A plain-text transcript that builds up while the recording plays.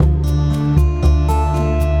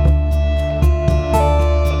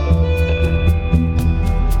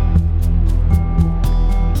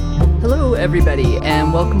everybody,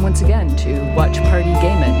 and welcome once again to Watch Party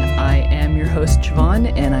Gamin'. I am your host,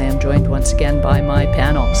 Siobhan, and I am joined once again by my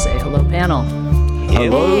panel. Say hello, panel.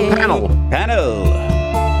 Hello, Hey. panel.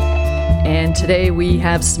 And today we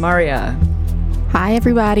have Samaria. Hi,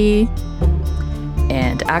 everybody.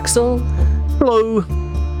 And Axel. Hello.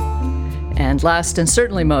 And last and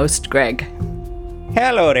certainly most, Greg.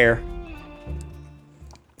 Hello there.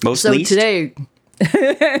 Most So least? today...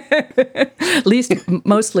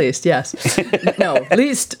 most least, yes. No,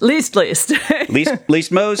 least. least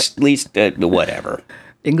most, least whatever.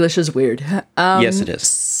 English is weird. Yes, it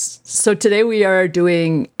is. So today we are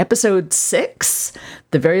doing episode 6,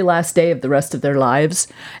 the very last day of the rest of their lives.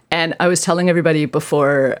 And I was telling everybody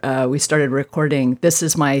before we started recording, this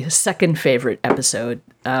is my second favorite episode.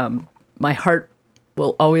 My heart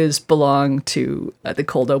will always belong to the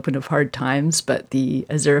cold open of Hard Times, but the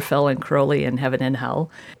Aziraphale and Crowley in Heaven and Hell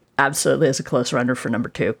absolutely is a close runner for number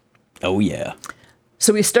 2. Oh, yeah.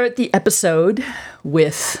 So we start the episode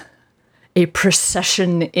with a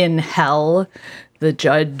procession in hell. The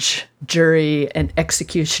judge, jury, and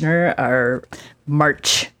executioner are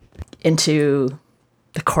march into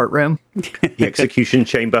the courtroom. The execution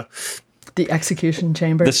chamber. The execution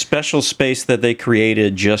chamber. The special space that they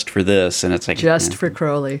created just for this, and it's like... Just for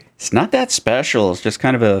Crowley. It's not that special. It's just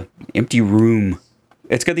kind of a empty room.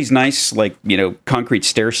 It's got these nice, concrete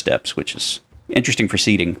stair steps, which is interesting for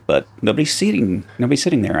seating, but nobody's sitting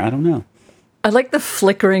there. I don't know. I like the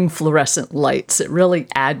flickering fluorescent lights. It really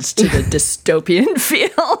adds to the dystopian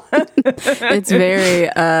feel. It's very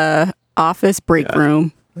office break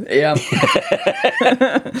room. Yeah.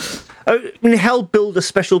 Hell build a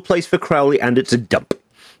special place for Crowley, and it's a dump.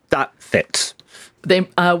 That fits.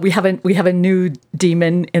 We have a new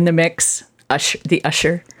demon in the mix. The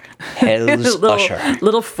usher. Hell's usher.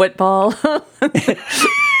 Little football.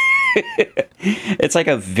 It's like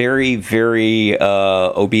a very, very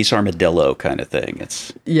obese armadillo kind of thing.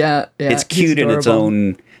 It's It's cute in its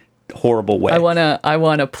own horrible way. I want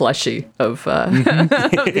a plushie of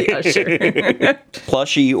the usher.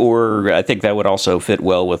 Plushie, or I think that would also fit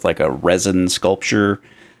well with like a resin sculpture,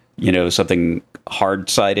 something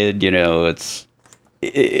hard-sided,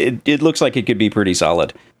 it looks like it could be pretty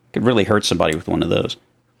solid. Could really hurt somebody with one of those.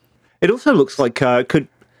 It also looks like could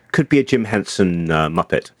be a Jim Henson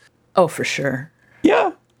Muppet. Oh, for sure.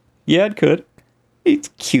 Yeah, it could. It's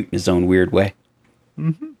cute in his own weird way.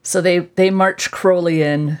 Mm-hmm. So they march Crowley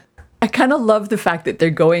in. I kind of love the fact that they're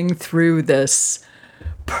going through this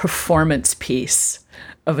performance piece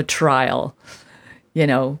of a trial.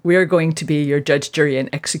 We are going to be your judge, jury, and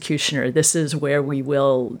executioner. This is where we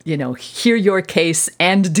will, hear your case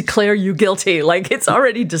and declare you guilty. Like, it's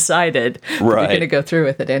already decided. Right. But we're going to go through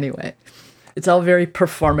with it anyway. It's all very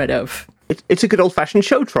performative. It's a good old-fashioned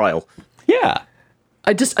show trial. Yeah.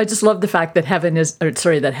 I just love the fact that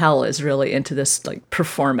that hell is really into this like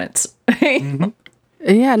performance. Mm-hmm.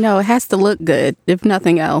 Yeah, no, it has to look good, if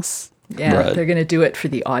nothing else. Yeah, Right. They're going to do it for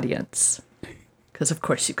the audience. Because, of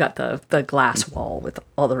course, you've got the glass wall with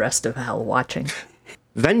all the rest of hell watching.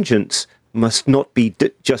 Vengeance must not be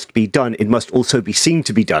just be done. It must also be seen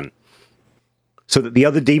to be done. So that the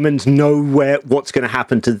other demons know what's going to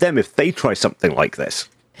happen to them if they try something like this.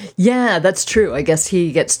 Yeah, that's true. I guess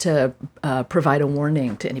he gets to provide a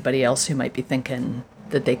warning to anybody else who might be thinking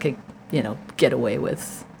that they could, get away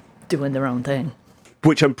with doing their own thing.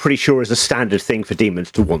 Which I'm pretty sure is a standard thing for demons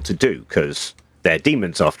to want to do, because they're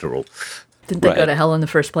demons after all. Didn't they Right. go to hell in the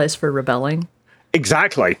first place for rebelling?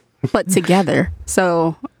 Exactly. But together.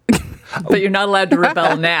 So, But you're not allowed to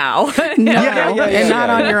rebel now. no, Yeah. and not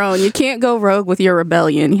on your own. You can't go rogue with your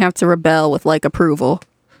rebellion. You have to rebel with, approval,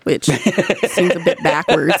 which seems a bit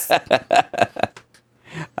backwards. I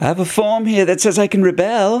have a form here that says I can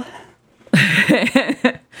rebel.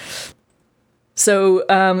 So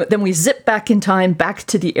then we zip back in time, back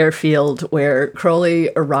to the airfield where Crowley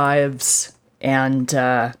arrives, and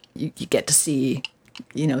you get to see,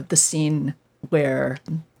 the scene where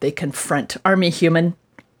they confront Army Human,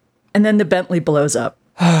 and then the Bentley blows up.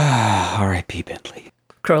 R.I.P. Bentley.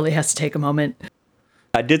 Crowley has to take a moment.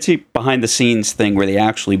 I did see behind the scenes thing where they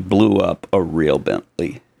actually blew up a real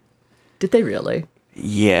Bentley. Did they really?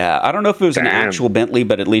 Yeah, I don't know if it was an actual Bentley,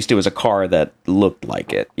 but at least it was a car that looked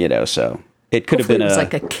like it, so it could Hopefully have been it was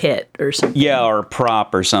like a kit or something. yeah, or a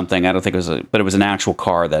prop or something. I don't think it was but it was an actual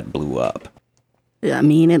car that blew up. I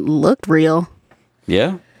mean, it looked real.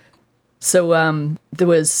 Yeah. So there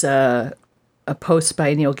was a post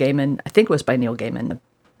by Neil Gaiman. I think it was by Neil Gaiman.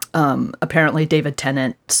 Apparently, David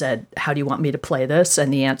Tennant said, "How do you want me to play this?"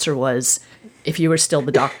 And the answer was, "If you were still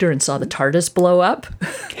the Doctor and saw the TARDIS blow up."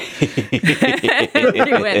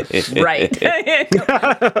 He went, right.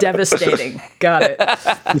 Devastating. Got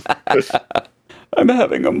it. I'm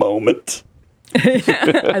having a moment.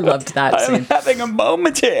 I loved that I'm scene. having a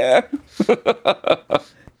moment here.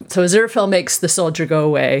 So Aziraphale makes the soldier go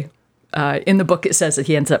away. In the book, it says that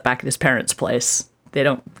he ends up back at his parents' place. They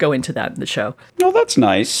don't go into that in the show. Oh, that's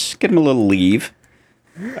nice. Give him a little leave.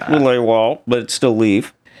 A little AWOL, but it's still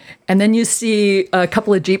leave. And then you see a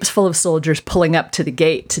couple of jeeps full of soldiers pulling up to the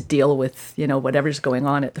gate to deal with, whatever's going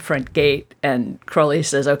on at the front gate. And Crowley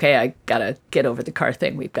says, okay, I got to get over the car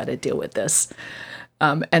thing. We've got to deal with this.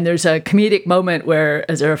 And there's a comedic moment where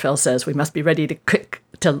Aziraphale says, we must be ready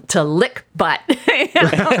to lick butt.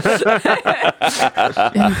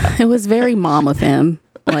 It was very mom of him.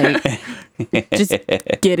 Like, just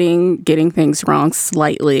getting things wrong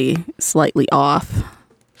slightly off.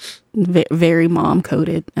 Very mom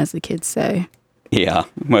coded, as the kids say. Yeah,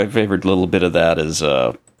 my favorite little bit of that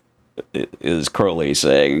is Crowley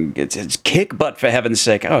saying, it's kick butt for heaven's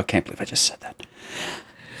sake. Oh, I can't believe I just said that.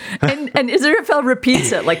 And Aziraphale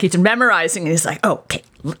repeats it like he's memorizing, and he's like, oh,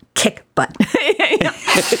 kick butt.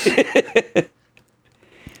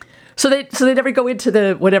 So they never go into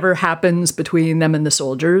the whatever happens between them and the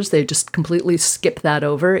soldiers. They just completely skip that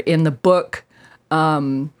over. In the book,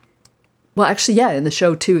 in the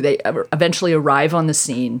show too, they eventually arrive on the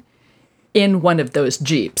scene in one of those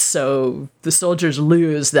jeeps. So the soldiers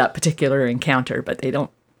lose that particular encounter, but they don't,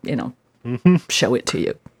 show it to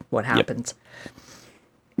you what happens. Yep.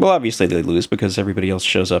 Well, obviously they lose because everybody else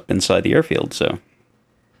shows up inside the airfield, so.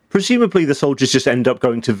 Presumably the soldiers just end up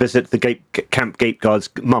going to visit the camp gate guard's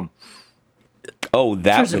mum. Oh,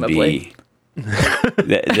 that Presumably. would be...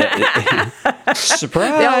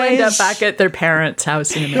 Surprise! They all end up back at their parents'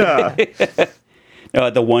 house in America. No,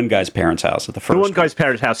 at the one guy's parents' house, at the first. The one guy's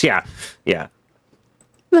parents' house, yeah. Yeah.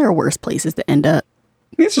 There are worse places to end up.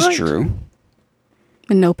 This is true.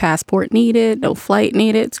 And no passport needed, no flight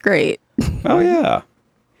needed. It's great. Oh, yeah.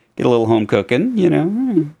 Get a little home cooking,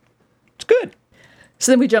 It's good.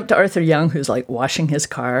 So then we jump to Arthur Young, who's like washing his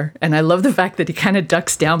car. And I love the fact that he kind of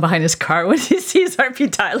ducks down behind his car when he sees R.P.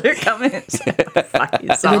 Tyler coming. It's like, fuck,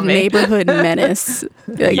 you saw The me. neighborhood menace.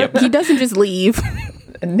 Like, Yep. He doesn't just leave.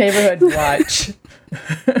 Neighborhood watch.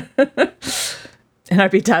 And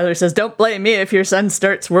R.P. Tyler says, don't blame me if your son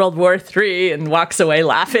starts World War III, and walks away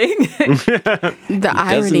laughing. The Doesn't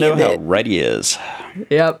irony know of how it. right he is.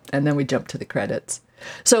 Yep. And then we jump to the credits.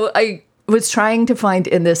 So I was trying to find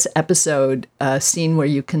in this episode a scene where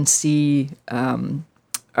you can see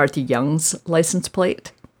Arthur Young's license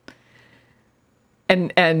plate.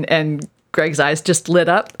 And Greg's eyes just lit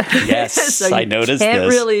up. Yes, So I you noticed can't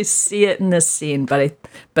this. really see it in this scene, but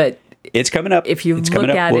It's coming up. if you it's look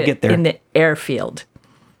coming up. at We'll it get there. in the airfield,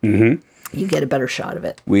 you get a better shot of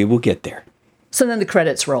it. We will get there. So then the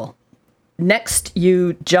credits roll. Next,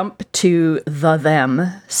 you jump to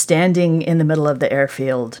them standing in the middle of the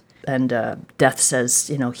airfield, and Death says,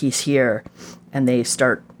 he's here, and they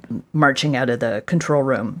start marching out of the control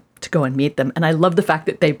room to go and meet them. And I love the fact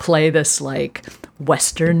that they play this like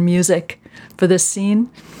Western music for this scene.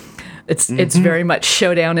 It's very much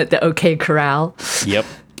Showdown at the OK Corral. Yep.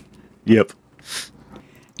 Yep.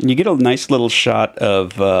 And you get a nice little shot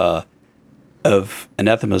of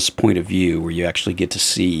Anathema's point of view, where you actually get to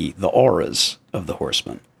see the auras of the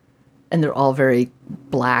horsemen. And they're all very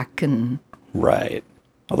black and... Right.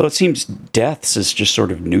 Although it seems Death's is just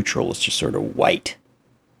sort of neutral. It's just sort of white.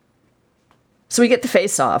 So we get the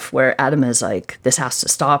face-off where Adam is like, this has to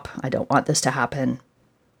stop. I don't want this to happen.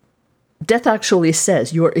 Death actually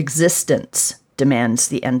says, your existence demands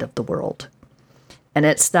the end of the world. And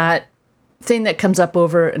it's that thing that comes up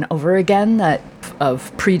over and over again, that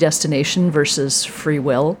of predestination versus free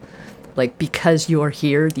will. Like, because you're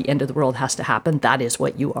here, the end of the world has to happen. That is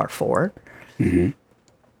what you are for. Mm-hmm.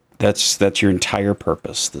 That's your entire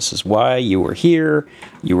purpose. This is why you were here.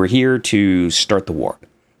 You were here to start the war.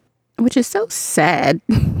 Which is so sad.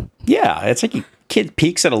 Yeah, it's like a kid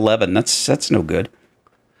peaks at 11. That's no good.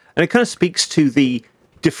 And it kind of speaks to the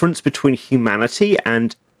difference between humanity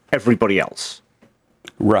and everybody else.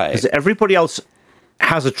 Right. Because everybody else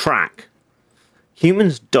has a track.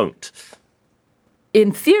 Humans don't.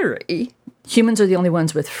 In theory, humans are the only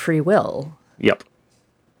ones with free will. Yep.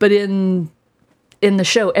 But in the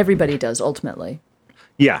show, everybody does, ultimately.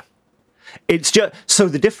 Yeah. It's just... So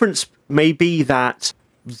the difference may be that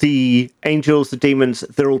the angels, the demons,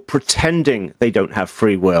 they're all pretending they don't have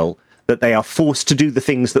free will, that they are forced to do the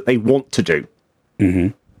things that they want to do. Mm-hmm.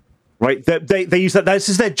 Right? They use that. This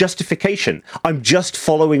is their justification. I'm just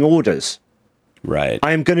following orders. Right.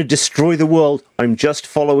 I am going to destroy the world. I'm just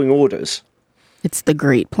following orders. It's the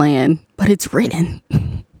great plan, but it's written.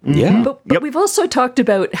 Yeah. But we've also talked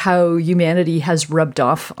about how humanity has rubbed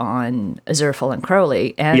off on Aziraphale and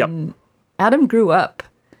Crowley, and Adam grew up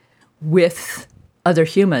with other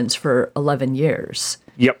humans for 11 years.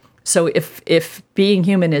 Yep. So if being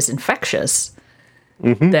human is infectious,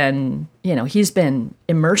 then, he's been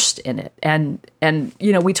immersed in it. And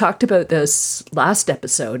we talked about this last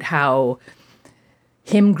episode, how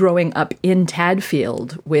him growing up in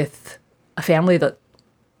Tadfield with a family that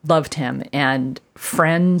loved him and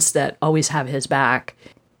friends that always have his back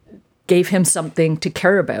gave him something to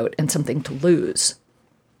care about and something to lose.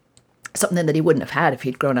 Something that he wouldn't have had if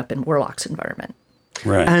he'd grown up in Warlock's environment.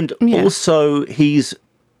 Right. And also, he's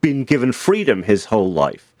been given freedom his whole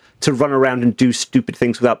life to run around and do stupid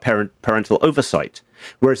things without parental oversight.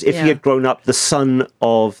 Whereas if he had grown up the son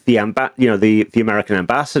of the the American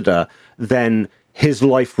ambassador, then his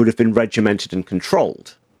life would have been regimented and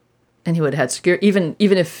controlled. And he would have had security, even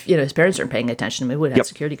if his parents aren't paying attention to him, he would have had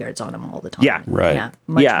security guards on him all the time. Yeah, right. Yeah,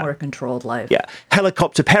 much more controlled life. Yeah,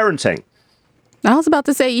 helicopter parenting. I was about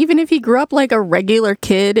to say, even if he grew up like a regular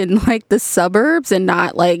kid in like the suburbs and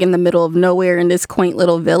not like in the middle of nowhere in this quaint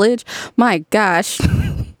little village, my gosh,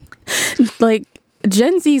 like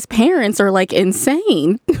Gen Z's parents are like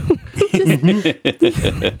insane.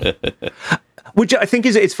 Which I think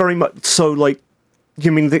it's very much so. Like,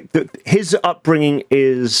 his upbringing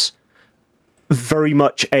is very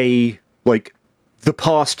much a the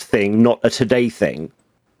past thing, not a today thing.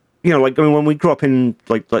 When we grew up in,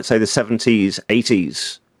 let's say the 70s,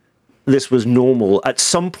 80s, this was normal. At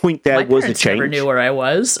some point, there was a change. Never knew where I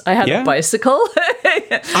was. I had a bicycle.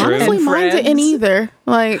 Honestly, mine didn't either.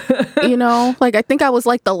 I think I was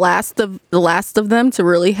like the last of them to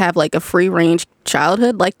really have like a free range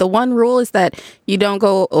childhood. Like the one rule is that you don't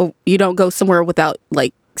go somewhere without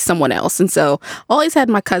like someone else. And so I always had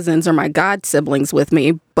my cousins or my god siblings with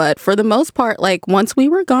me. But for the most part, like once we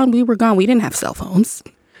were gone, we were gone. We didn't have cell phones.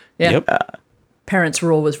 Yeah. Yep. Parents'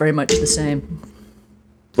 rule was very much the same.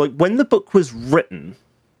 Like when the book was written,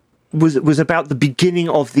 was about the beginning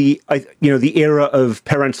of the era of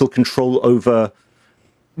parental control over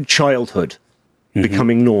childhood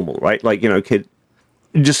becoming normal, right? Kid.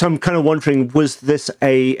 Just I'm kind of wondering, was this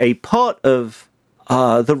a part of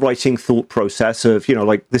the writing thought process of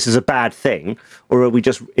this is a bad thing, or are we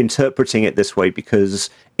just interpreting it this way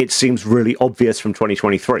because it seems really obvious from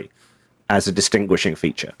 2023 as a distinguishing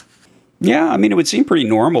feature? Yeah, I mean, it would seem pretty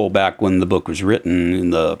normal back when the book was written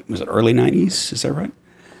in was it early 90s? Is that right?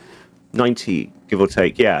 90, give or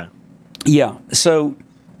take, yeah. Yeah, so,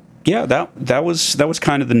 yeah, that was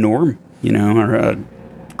kind of the norm,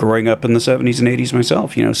 growing up in the 70s and 80s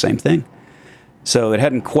myself, same thing. So it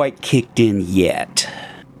hadn't quite kicked in yet.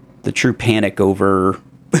 The true panic over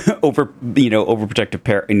overprotective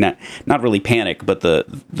parent, not really panic, but the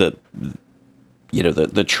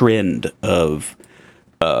trend of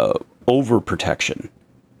overprotection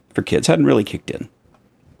for kids hadn't really kicked in.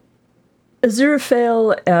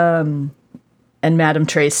 Aziraphale and Madame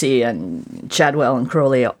Tracy and Chadwell and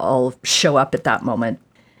Crowley all show up at that moment.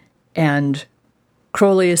 And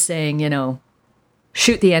Crowley is saying,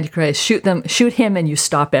 shoot the Antichrist, shoot him and you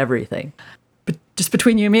stop everything. But just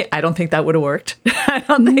between you and me, I don't think that would have worked. I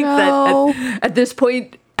don't think that at this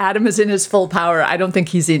point, Adam is in his full power. I don't think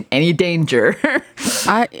he's in any danger.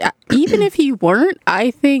 Even if he weren't, I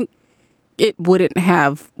think it wouldn't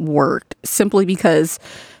have worked simply because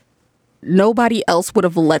nobody else would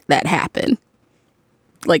have let that happen.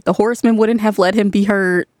 Like the horsemen wouldn't have let him be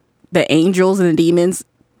hurt. The angels and the demons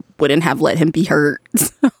wouldn't have let him be hurt.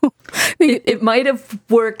 So, it might have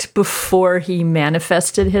worked before he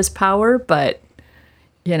manifested his power, but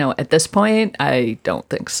at this point, I don't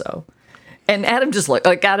think so. And Adam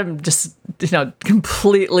just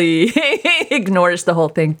completely ignores the whole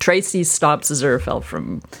thing. Tracy stops Aziraphale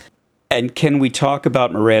from. And can we talk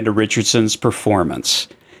about Miranda Richardson's performance,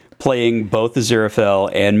 playing both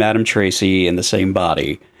Aziraphale and Madame Tracy in the same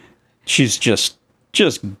body? She's just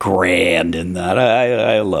grand in that.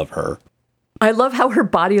 I love her. I love how her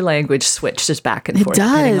body language switches back and forth. It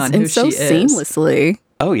does, on and who so she is. seamlessly.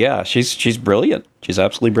 Oh yeah, she's brilliant. She's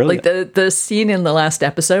absolutely brilliant. Like the scene in the last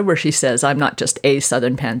episode where she says, "I'm not just a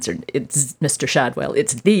Southern Pansy, it's Mr. Shadwell,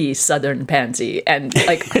 it's the Southern Pansy," and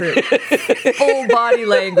like her full body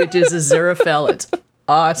language is Aziraphale. It's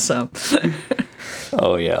awesome.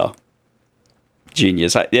 Oh yeah,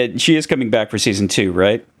 genius. She is coming back for season 2,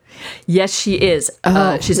 right? Yes, she is.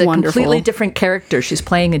 She's a completely different character. She's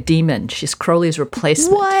playing a demon. She's Crowley's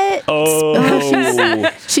replacement. What?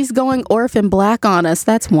 Oh, She's going orphan black on us.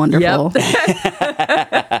 That's wonderful.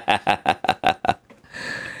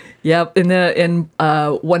 Yep. In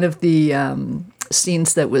one of the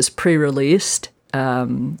scenes that was pre-released,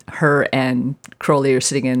 her and Crowley are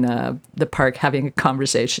sitting in the park having a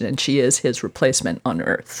conversation, and she is his replacement on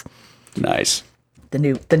Earth. Nice. The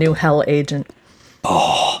new Hell agent.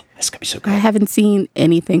 Oh, that's gonna be so good. I haven't seen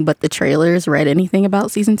anything but the trailers, read anything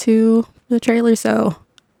about season 2, the trailer, so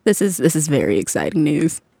this is very exciting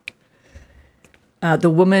news. The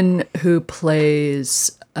women who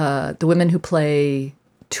play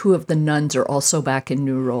two of the nuns are also back in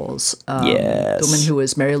new roles. Yes. The woman who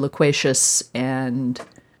was Mary Loquacious and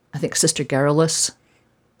I think Sister Garrulous.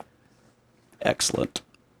 Excellent.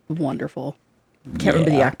 Wonderful. Can't remember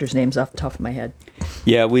the actors' names off the top of my head.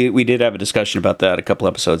 Yeah, we did have a discussion about that a couple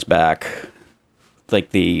episodes back.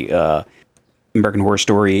 Like the American Horror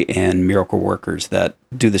Story and Miracle Workers that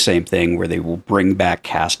do the same thing where they will bring back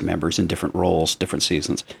cast members in different roles, different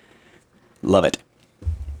seasons. Love it.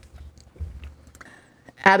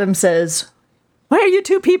 Adam says, "Why are you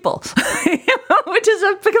two people?" Which is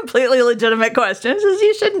a completely legitimate question.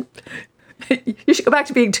 He says, you should go back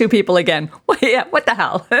to being two people again. Well, yeah, what the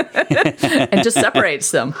hell? And just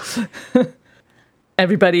separates them.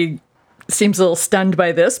 Everybody seems a little stunned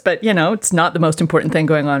by this, but, it's not the most important thing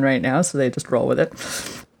going on right now, so they just roll with it.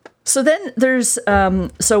 So then there's,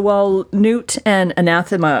 so while Newt and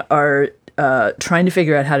Anathema are trying to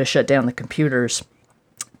figure out how to shut down the computers,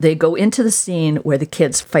 they go into the scene where the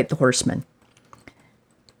kids fight the horsemen.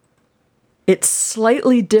 It's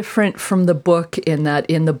slightly different from the book in that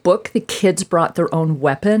in the book, the kids brought their own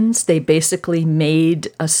weapons. They basically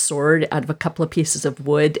made a sword out of a couple of pieces of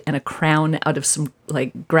wood and a crown out of some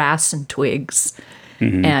grass and twigs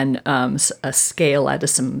and a scale out of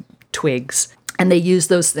some twigs. And they use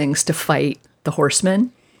those things to fight the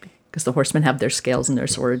horsemen because the horsemen have their scales and their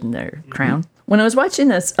sword and their crown. When I was watching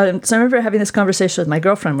this, so I remember having this conversation with my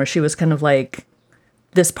girlfriend where she was kind of like,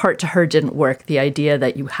 this part to her didn't work. The idea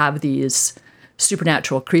that you have these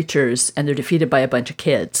supernatural creatures and they're defeated by a bunch of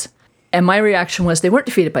kids. And my reaction was they weren't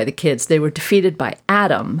defeated by the kids. They were defeated by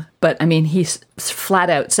Adam. But I mean, he flat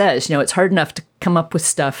out says, it's hard enough to come up with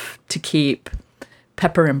stuff to keep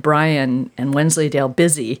Pepper and Brian and Wensleydale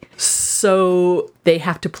busy. So they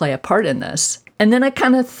have to play a part in this. And then I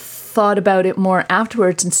kind of thought about it more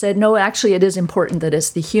afterwards and said, no, actually, it is important that it's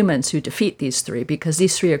the humans who defeat these three because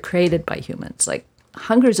these three are created by humans.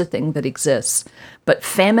 Hunger is a thing that exists, but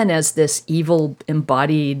famine as this evil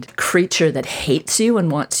embodied creature that hates you and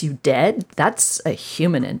wants you dead, that's a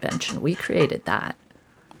human invention. We created that.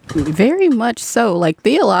 Very much so.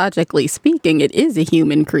 Theologically speaking, it is a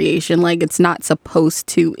human creation. It's not supposed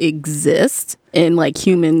to exist in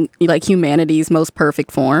humanity's most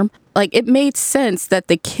perfect form. It made sense that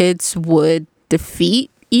the kids would defeat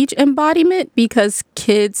each embodiment because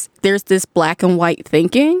kids, there's this black and white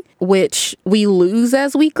thinking, which we lose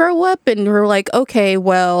as we grow up. And we're like, okay,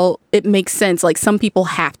 well, it makes sense. Some people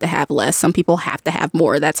have to have less. Some people have to have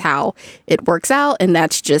more. That's how it works out. And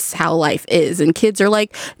that's just how life is. And kids are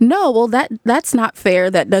like, no, well, that's not fair.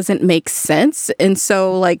 That doesn't make sense. And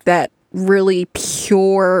so that really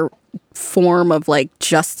pure form of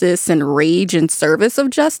justice and rage in service of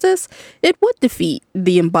justice, it would defeat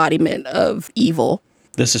the embodiment of evil.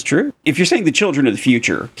 This is true. If you're saying the children of the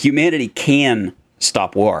future, humanity can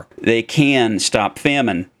stop war. They can stop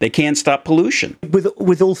famine. They can stop pollution.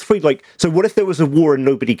 With all three, so what if there was a war and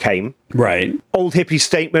nobody came? Right. Old hippie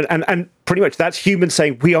statement, and pretty much that's humans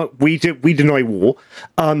saying we deny war.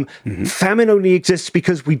 Famine only exists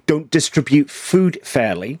because we don't distribute food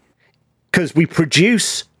fairly, because we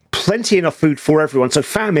produce plenty enough food for everyone. So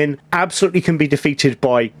famine absolutely can be defeated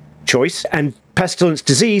by choice. And pestilence,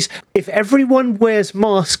 disease, if everyone wears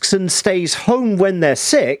masks and stays home when they're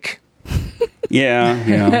sick... Yeah.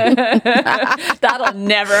 That'll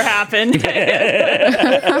never happen.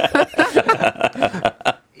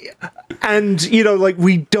 And,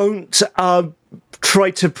 we don't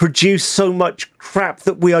try to produce so much crap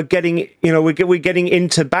that we are getting, we're getting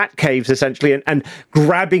into bat caves, essentially, and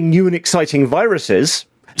grabbing new and exciting viruses.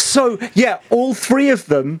 So, yeah, all three of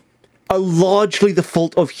them are largely the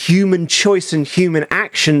fault of human choice and human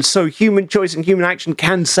action. So human choice and human action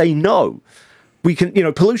can say no. We can,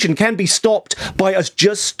 pollution can be stopped by us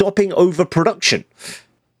just stopping overproduction.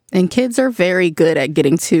 And kids are very good at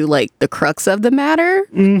getting to the crux of the matter.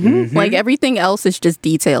 Everything else is just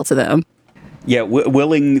detail to them. Yeah,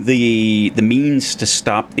 willing the means to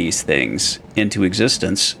stop these things into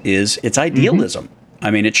existence it's idealism. I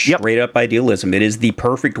mean, it's straight up idealism. It is the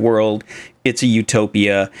perfect world. It's a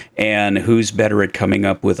utopia. And who's better at coming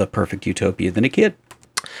up with a perfect utopia than a kid?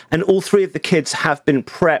 And all three of the kids have been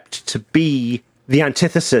prepped to be the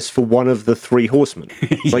antithesis for one of the three horsemen.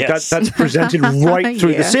 That's presented right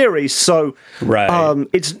through the series. So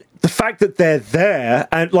it's the fact that they're there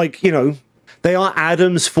and They are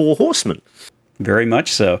Adam's four horsemen. Very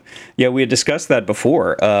much so. Yeah, we had discussed that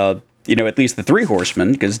before. At least the three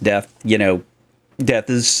horsemen, because death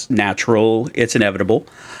is natural, it's inevitable.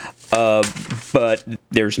 But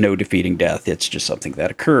there's no defeating death. It's just something that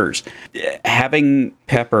occurs. Having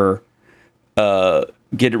Pepper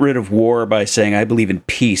get rid of war by saying, "I believe in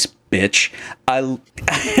peace, bitch."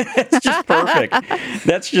 That's just perfect.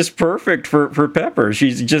 That's just perfect for Pepper.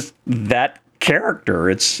 She's just that character.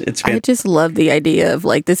 It's fantastic. I just love the idea of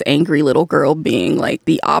like this angry little girl being like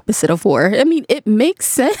the opposite of war. I mean, it makes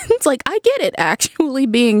sense. Like, I get it, actually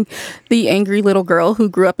being the angry little girl who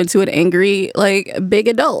grew up into an angry, like, big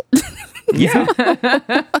adult. Yeah.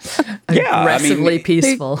 Yeah. Aggressively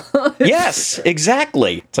peaceful. Yes,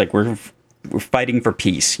 exactly. It's like we're fighting for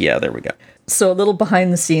peace. Yeah, there we go. So a little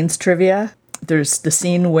behind the scenes trivia. There's the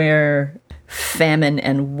scene where Famine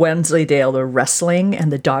and Wensleydale are wrestling,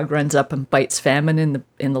 and the dog runs up and bites Famine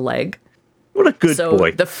in the leg. What a good So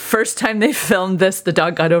boy. the first time they filmed this, the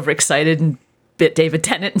dog got overexcited and bit David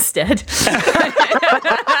Tennant instead.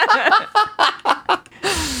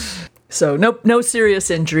 So no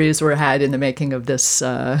serious injuries were had in the making of this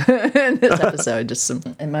episode. Just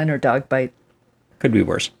a minor dog bite. Could be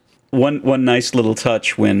worse. One nice little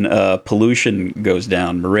touch when pollution goes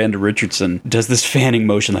down. Miranda Richardson does this fanning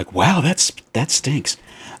motion like, wow, that stinks.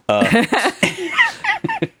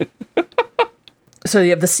 So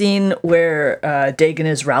you have the scene where Dagon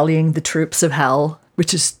is rallying the troops of hell,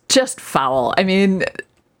 which is just foul. I mean,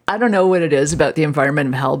 I don't know what it is about the environment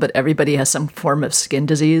of hell, but everybody has some form of skin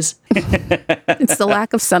disease. It's the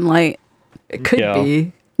lack of sunlight. It could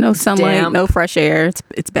be. No sunlight, Damp. no fresh air.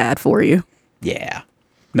 It's bad for you. Yeah.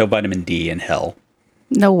 No vitamin D in hell.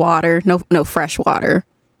 No water, no fresh water.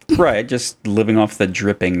 Right, just living off the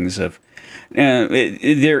drippings of...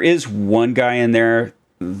 there is one guy in there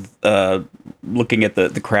looking at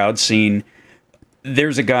the crowd scene.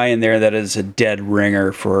 There's a guy in there that is a dead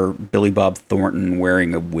ringer for Billy Bob Thornton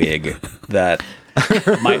wearing a wig that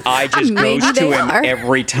my eye just goes to him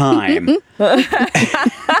every time.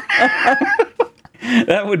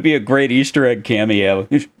 That would be a great Easter egg cameo.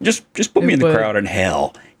 Just put me in the crowd in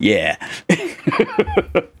hell. Yeah.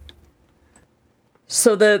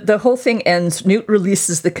 So the whole thing ends. Newt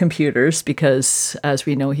releases the computers because, as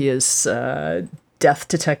we know, he is deaf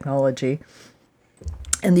to technology.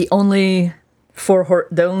 And the only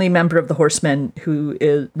member of the Horsemen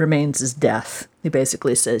who remains is Death. He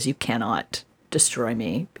basically says, "You cannot destroy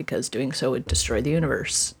me because doing so would destroy the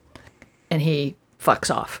universe." And he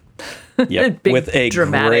fucks off. Yep. with a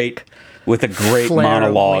great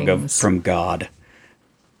monologue from God.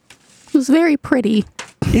 It was very pretty.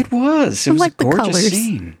 It was. It was like a the gorgeous colors.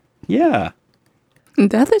 scene. Yeah.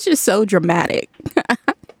 Death is just so dramatic.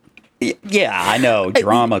 Yeah, I know.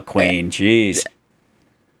 Drama queen. Jeez.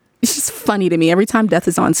 It's just funny to me. Every time Death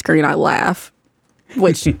is on screen, I laugh,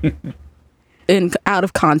 which out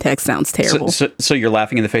of context sounds terrible. So you're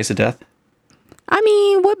laughing in the face of death? I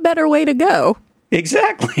mean, what better way to go?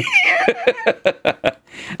 Exactly.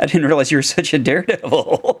 I didn't realize you were such a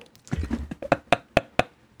daredevil.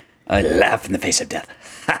 I laugh in the face of death.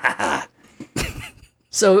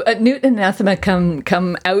 So Newt and Anathema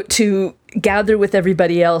come out to gather with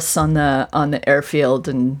everybody else on the airfield,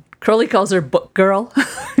 and Crowley calls her Book Girl,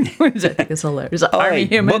 which I think is hilarious. Army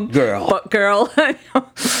human, Book Girl. Book Girl.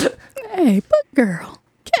 Hey, Book Girl,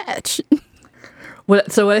 catch.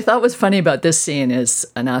 So what I thought was funny about this scene is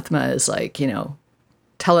Anathema is like,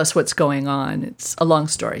 tell us what's going on. It's a long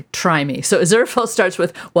story. Try me. So Aziraphale starts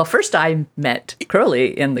with, well, first I met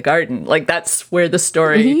Crowley in the garden. Like, that's where the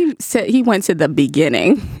story... He said he went to the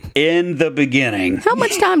beginning. In the beginning. How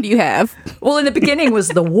much time do you have? Well, in the beginning was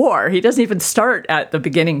the war. He doesn't even start at the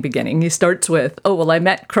beginning. He starts with, oh, well, I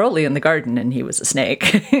met Crowley in the garden and he was a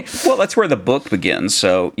snake. Well, that's where the book begins,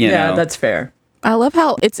 so, Yeah, that's fair. I love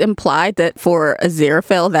how it's implied that for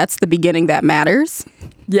Aziraphale, that's the beginning that matters.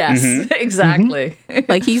 Yes, exactly.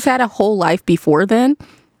 Like, he's had a whole life before then,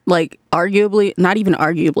 like, arguably, not even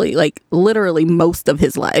arguably, like, literally most of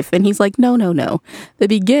his life. And he's like, no. The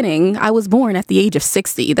beginning, I was born at the age of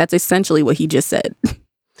 60. That's essentially what he just said.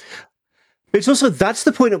 It's also, that's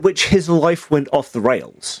the point at which his life went off the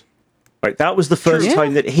rails. Right? That was the first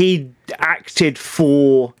time that he acted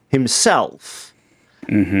for himself.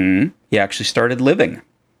 Mm-hmm. He actually started living.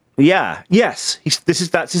 Yeah. Yes.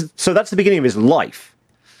 So that's the beginning of his life.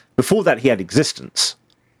 Before that, he had existence.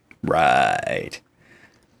 Right.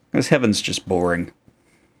 Because heaven's just boring.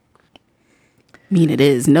 I mean, it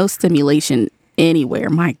is. No stimulation anywhere.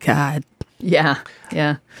 My God. Yeah.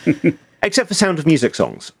 Except for Sound of Music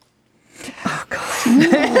songs. Oh, God.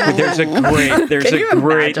 There's a Can you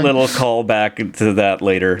great imagine? little callback to that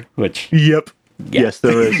later, which Yep. Yes,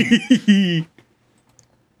 there is.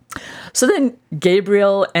 So then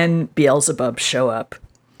Gabriel and Beelzebub show up.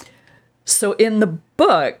 So in the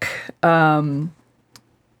book,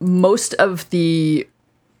 most of the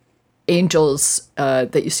angels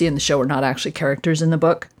that you see in the show are not actually characters in the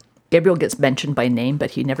book. Gabriel gets mentioned by name,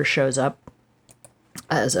 but he never shows up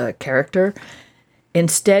as a character.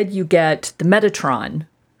 Instead, you get the Metatron,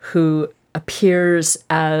 who appears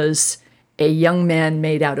as a young man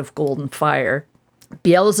made out of golden fire.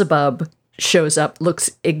 Beelzebub shows up,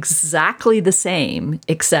 looks exactly the same,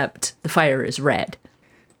 except the fire is red.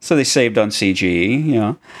 so they saved on CG,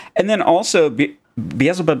 yeah. And then also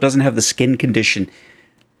Beelzebub doesn't have the skin condition.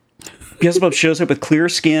 Beelzebub shows up with clear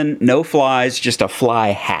skin, no flies, just a fly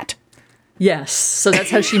hat. Yes, so that's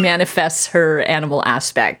how she manifests her animal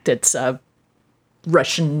aspect. It's a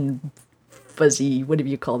Russian fuzzy, whatever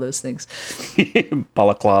you call those things.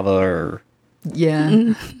 Balaclava or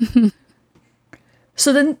Yeah.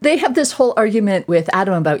 So then they have this whole argument with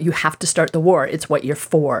Adam about you have to start the war. It's what you're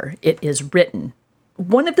for. It is written.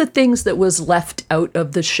 One of the things that was left out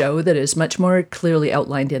of the show that is much more clearly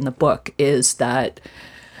outlined in the book is that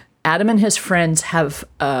Adam and his friends have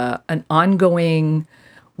an ongoing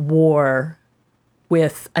war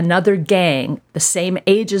with another gang the same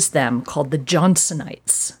age as them called the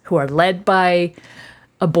Johnsonites, who are led by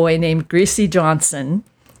a boy named Greasy Johnson,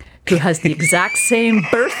 who has the exact same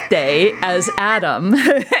birthday as Adam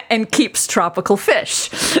and keeps tropical fish.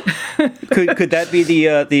 could that be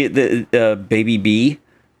the baby bee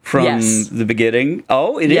from Yes. the beginning?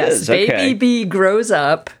 Oh, it is. Yes, Okay. Baby B grows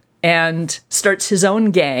up and starts his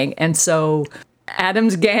own gang, and so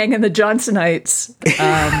Adam's gang and the Johnsonites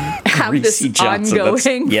have this Greasy Johnson, that's-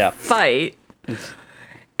 ongoing yeah. fight.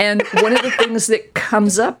 And one of the things that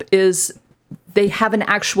comes up is they have an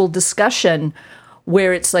actual discussion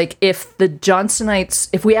where it's like, if the Johnsonites,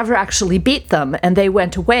 if we ever actually beat them and they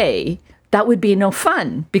went away, that would be no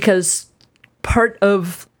fun, because part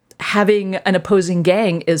of having an opposing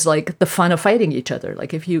gang is like the fun of fighting each other.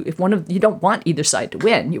 Like if one of you don't want either side to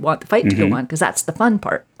win, you want the fight to go on, because that's the fun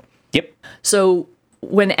part. Yep. So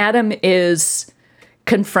when Adam is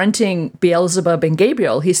confronting Beelzebub and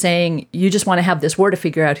Gabriel, he's saying, you just want to have this war to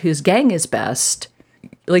figure out whose gang is best.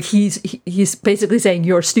 Like he's basically saying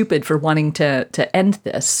you're stupid for wanting to end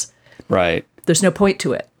this. Right. There's no point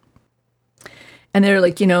to it. And they're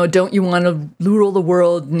like, don't you want to rule the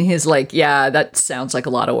world? And he's like, yeah, that sounds like a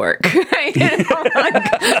lot of work.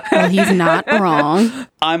 Well, he's not wrong.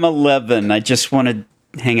 I'm 11. I just want to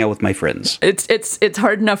hang out with my friends. It's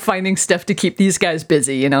hard enough finding stuff to keep these guys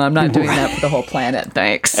busy. I'm not doing that for the whole planet.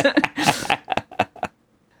 Thanks.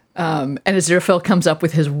 And Aziraphale comes up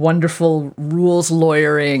with his wonderful rules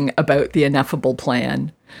lawyering about the ineffable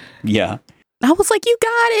plan. Yeah. I was like, you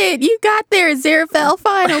got it. You got there, Aziraphale,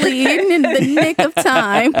 finally, in the nick of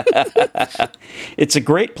time. It's a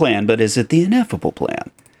great plan, but is it the ineffable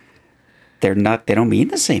plan? They don't mean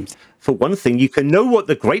the same thing. For one thing, you can know what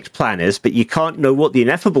the great plan is, but you can't know what the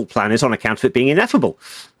ineffable plan is on account of it being ineffable.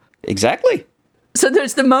 Exactly. So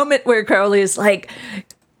there's the moment where Crowley is like,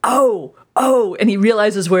 oh, and he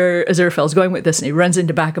realizes where Aziraphale's going with this, and he runs in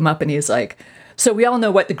to back him up, and he's like, so we all know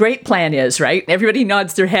what the great plan is, right? And everybody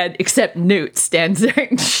nods their head, except Newt stands there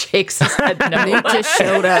and shakes his head no. Newt just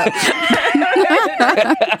showed up.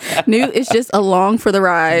 Newt is just along for the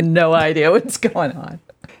ride. No idea what's going on.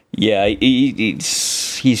 Yeah,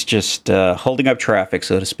 he's just holding up traffic,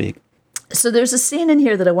 so to speak. So there's a scene in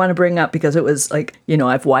here that I want to bring up because it was like,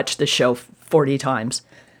 I've watched the show 40 times.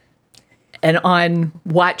 And on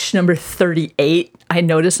watch number 38, I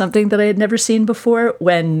noticed something that I had never seen before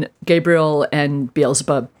when Gabriel and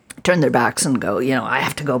Beelzebub turn their backs and go, I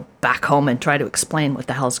have to go back home and try to explain what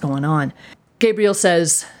the hell's going on. Gabriel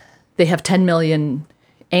says they have 10 million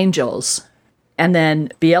angels. And then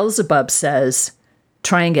Beelzebub says,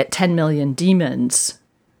 try and get 10 million demons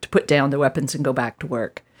to put down their weapons and go back to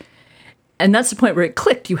work. And that's the point where it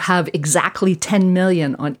clicked. You have exactly 10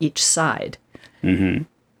 million on each side. Mm-hmm.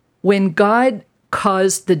 When God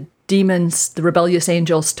caused the demons, the rebellious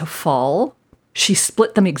angels, to fall, she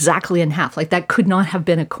split them exactly in half. Like, that could not have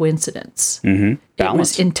been a coincidence. Mm-hmm. It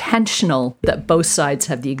was intentional that both sides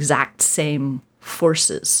have the exact same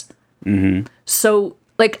forces. Mm-hmm. So,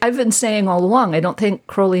 like I've been saying all along, I don't think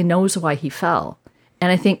Crowley knows why he fell.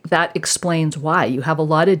 And I think that explains why. You have a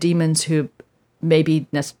lot of demons who maybe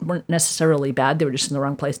weren't necessarily bad. They were just in the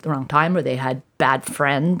wrong place at the wrong time, or they had bad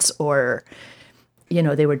friends, or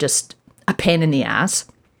they were just a pain in the ass.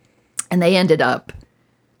 And they ended up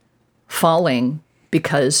falling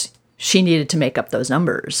because she needed to make up those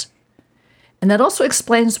numbers. And that also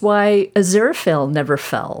explains why Aziraphale never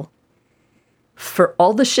fell. For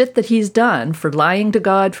all the shit that he's done, for lying to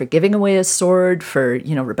God, for giving away his sword, for,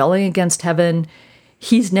 rebelling against heaven,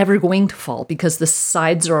 he's never going to fall because the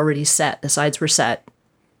sides are already set. The sides were set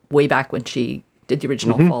way back when she did the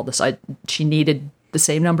original fall. She needed the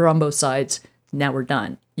same number on both sides. Now we're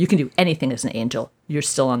done. You can do anything as an angel. You're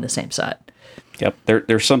still on the same side. Yep.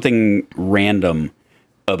 There's something random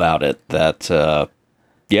about it that,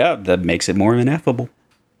 that makes it more ineffable.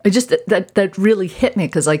 That really hit me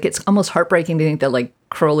because it's almost heartbreaking to think that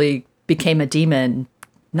Crowley became a demon,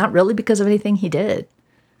 not really because of anything he did.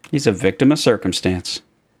 He's a victim of circumstance.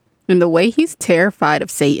 And the way he's terrified of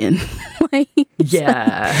Satan.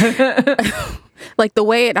 Yeah. The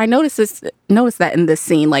way I noticed that in this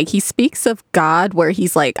scene, he speaks of God where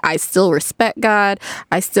he's like, I still respect God.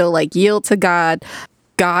 I still yield to God.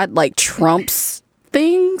 God trumps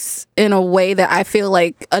things in a way that I feel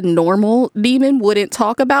like a normal demon wouldn't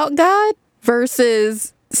talk about God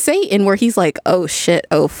versus Satan where he's like, oh shit,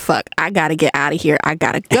 oh fuck, I gotta get out of here. I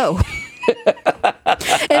gotta go.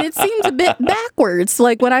 And it seems a bit backwards.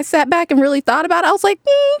 When I sat back and really thought about it, I was like,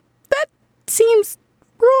 that seems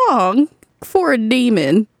wrong for a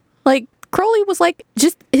demon. Crowley was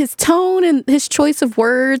just his tone and his choice of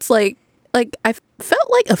words, I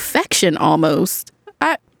felt like affection almost.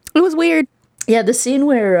 It was weird. Yeah, the scene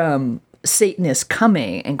where Satan is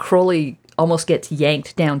coming and Crowley almost gets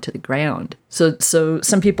yanked down to the ground. So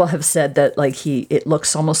some people have said that it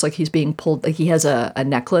looks almost like he's being pulled. He has a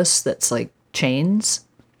necklace that's chains,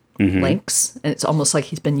 links, and it's almost like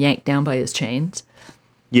he's been yanked down by his chains.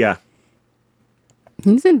 Yeah.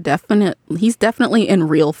 He's definitely in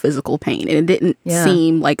real physical pain. And it didn't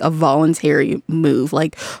seem like a voluntary move.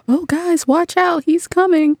 Oh, guys, watch out. He's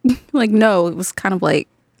coming. No, it was kind of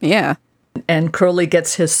yeah. And Crowley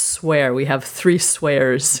gets his swear. We have 3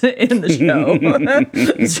 swears in the show.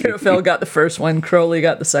 Aziraphale got the first one. Crowley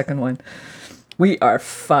got the second one. We are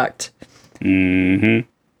fucked. Mm-hmm.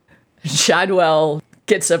 Shadwell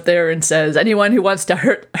gets up there and says, anyone who wants to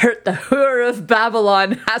hurt the whore of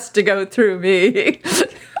Babylon has to go through me.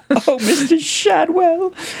 Oh, Mr.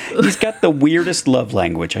 Shadwell. He's got the weirdest love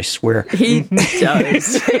language, I swear. He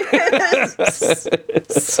does.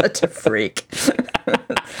 Such a freak.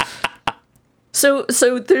 So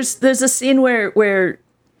there's a scene where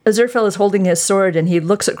Aziraphale is holding his sword and he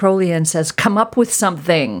looks at Crowley and says, come up with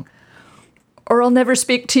something or I'll never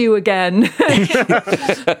speak to you again.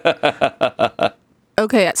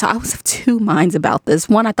 Okay, so I was of 2 minds about this.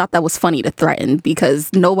 One, I thought that was funny to threaten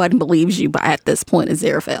because nobody believes you at this point,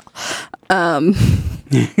 Aziraphale.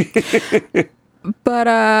 But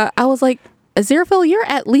I was like, Aziraphale, you're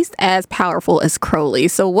at least as powerful as Crowley.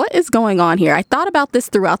 So what is going on here? I thought about this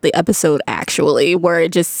throughout the episode, actually, where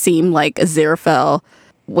it just seemed like Aziraphale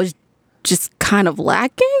was just kind of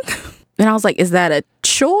lacking. And I was like, is that a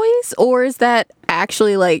choice? Or is that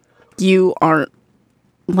actually you aren't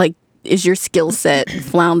is your skill set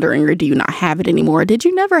floundering or do you not have it anymore? Did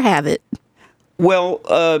you never have it? Well,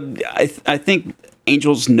 I think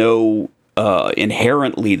angels know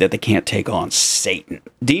inherently that they can't take on Satan.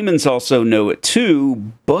 Demons also know it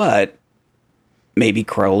too, but maybe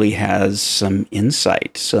Crowley has some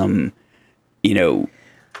insight, some little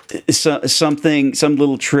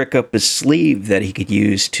trick up his sleeve that he could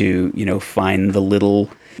use to, find the little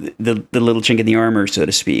chink in the armor, so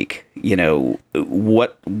to speak.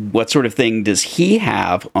 What sort of thing does he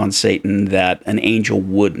have on Satan that an angel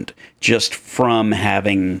wouldn't, just from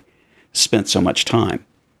having spent so much time?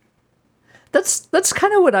 That's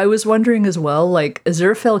kind of what I was wondering as well.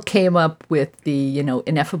 Aziraphale came up with the,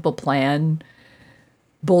 ineffable plan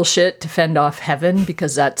bullshit to fend off heaven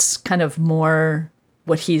because that's kind of more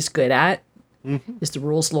what he's good at, is the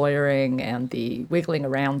rules lawyering and the wiggling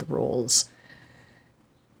around the rules.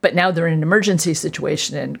 But now they're in an emergency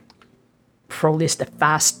situation and Crowley's the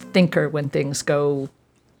fast thinker when things go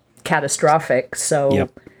catastrophic. So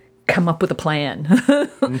come up with a plan.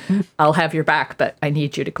 I'll have your back, but I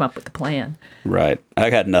need you to come up with a plan. Right. I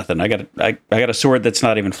got nothing. I got a sword that's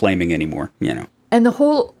not even flaming anymore, And the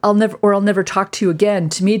whole I'll never talk to you again,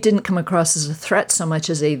 to me, didn't come across as a threat so much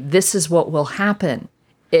as this is what will happen.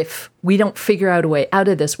 If we don't figure out a way out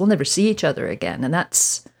of this, we'll never see each other again. And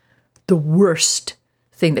that's the worst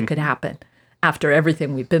thing that could happen after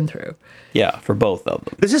everything we've been through. Yeah, for both of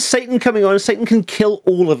them. This is Satan coming on. Satan can kill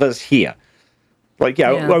all of us here. I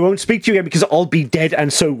won't speak to you again because I'll be dead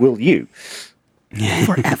and so will you.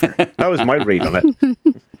 Forever. That was my read on it.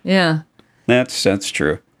 Yeah. That's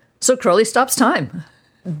true. So Crowley stops time.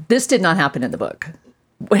 This did not happen in the book.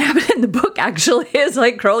 what happened in the book actually is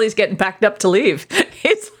like Crowley's getting packed up to leave.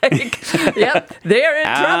 He's like, yep, they're in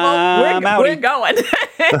trouble. We're going.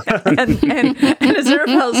 and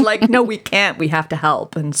Aziraphale's like, no, we can't. We have to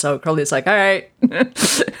help. And so Crowley's like, all right,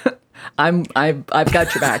 I've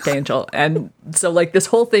got your back, Angel. And so like this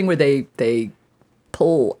whole thing where they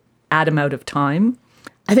pull Adam out of time,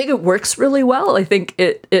 I think it works really well. I think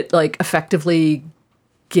it like effectively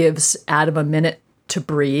gives Adam a minute to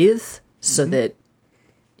breathe so that,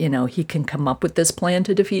 you know, he can come up with this plan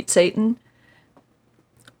to defeat Satan,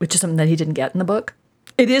 which is something that he didn't get in the book.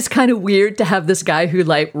 It is kind of weird to have this guy who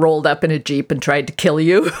like rolled up in a Jeep and tried to kill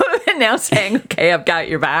you and now saying, okay, I've got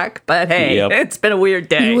your back. But hey, It's been a weird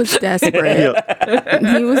day. He was desperate.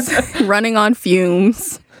 He was running on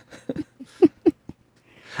fumes.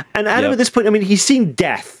 And Adam, at this point, I mean, he's seen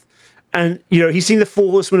death. And, you know, he's seen the four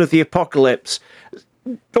horsemen of the apocalypse.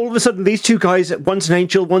 All of a sudden, these two guys, one's an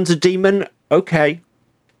angel, one's a demon. Okay.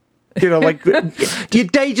 You know, like, your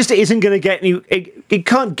day just isn't going to get any... It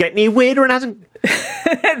can't get any weirder and hasn't...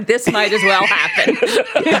 This might as well happen.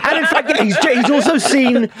 And in fact, he's also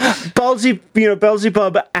seen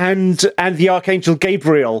Beelzebub and the Archangel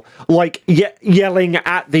Gabriel, like, yelling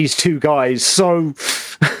at these two guys. So...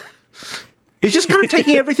 He's just kind of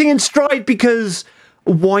taking everything in stride because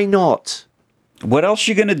why not? What else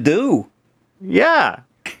you gonna do? Yeah.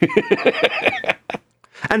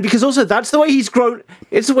 And because also that's the way he's grown.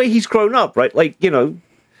 It's the way he's grown up, right? Like, you know,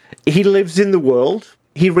 he lives in the world.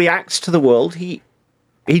 He reacts to the world. He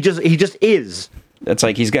just is. That's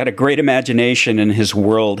like he's got a great imagination, and his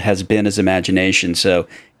world has been his imagination. So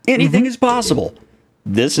anything is possible.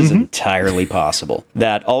 This is entirely possible.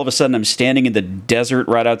 That all of a sudden I'm standing in the desert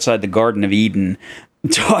right outside the Garden of Eden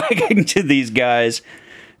talking to these guys.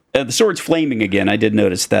 The sword's flaming again. I did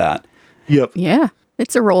notice that. Yep. Yeah.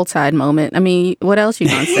 It's a roll tide moment. I mean, what else you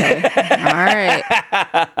gonna say? All right.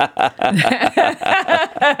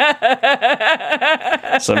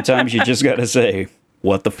 Sometimes you just gotta say,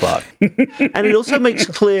 what the fuck? And it also makes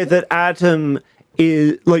clear that Adam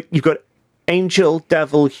is, like, you've got angel,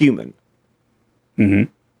 devil, human.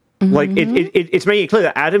 Like, it's making it clear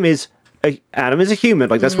that Adam is a human.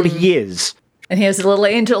 Like, that's what he is. And he has a little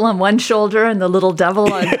angel on one shoulder and the little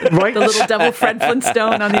devil on Right? the little devil Fred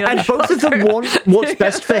Flintstone on the other And shoulder. both of them want what's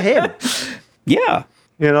best for him. Yeah.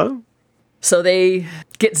 You know? So they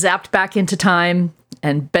get zapped back into time,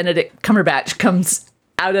 and Benedict Cumberbatch comes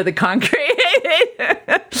out of the concrete.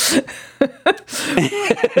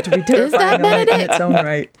 Which would be terrifying in its own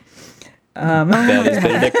right. That is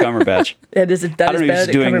Benedict Cumberbatch. That is I don't know if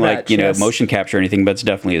he's doing like, yes. motion capture or anything, but it's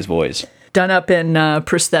definitely his voice. Done up in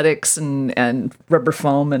prosthetics and rubber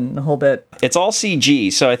foam and the whole bit. It's all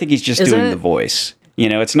CG, so I think he's just Is doing it? the voice. You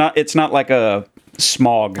know, it's not like a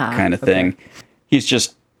smog kind of thing. He's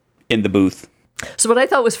just in the booth. So what I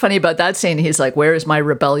thought was funny about that scene, he's like, "Where is my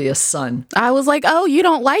rebellious son?" I was like, oh, you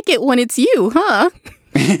don't like it when it's you, huh?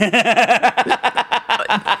 I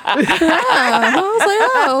was like,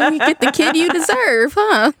 oh, you get the kid you deserve,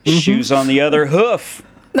 huh? Shoes on the other hoof.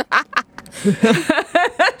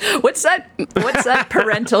 What's that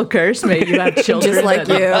parental curse? Maybe you have children Just like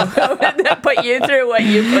that put you through what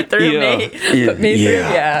you put through me. Put me through.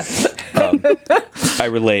 Yeah. I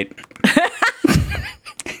relate.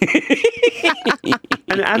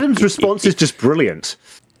 And Adam's response is just brilliant.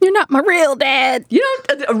 You're not my real dad. You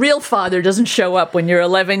know, a real father doesn't show up when you're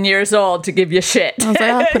 11 years old to give you shit. I was like,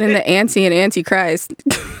 I'll put in the anti and antichrist.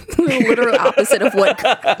 The literal opposite of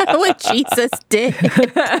what Jesus did.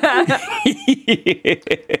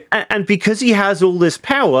 And because he has all this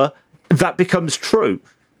power, that becomes true.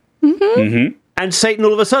 And Satan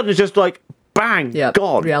all of a sudden is just like, bang, Yep.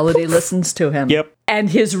 gone. Reality listens to him. Yep. And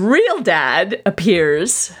his real dad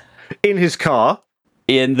appears. In his car.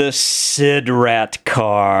 In the Sid Rat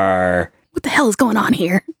car. What the hell is going on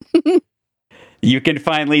here? You can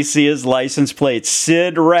finally see his license plate.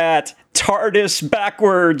 Sid Rat, TARDIS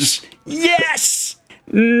backwards. Yes!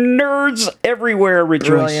 Nerds everywhere rejoice.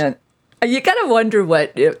 Brilliant. You gotta wonder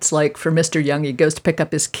what it's like for Mr. Young. He goes to pick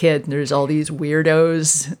up his kid, and there's all these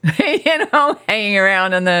weirdos, hanging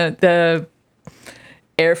around on the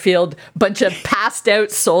airfield. Bunch of passed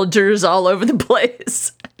out soldiers all over the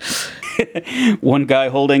place. One guy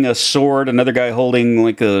holding a sword, another guy holding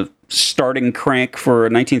like a starting crank for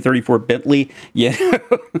a 1934 Bentley. Yeah.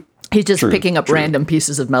 He's just picking up random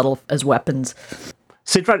pieces of metal as weapons.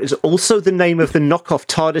 Sid Rat is also the name of the knockoff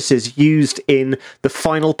TARDISes used in the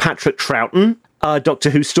final Patrick Troughton Doctor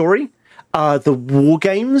Who story, the War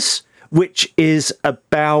Games, which is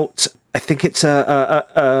about, I think it's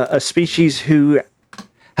a species who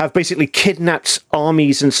have basically kidnapped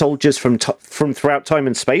armies and soldiers from throughout time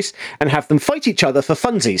and space and have them fight each other for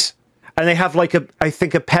funsies. And they have like I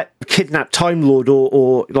think a pet kidnapped Time Lord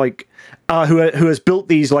or like who has built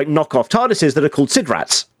these like knockoff TARDISes that are called Sid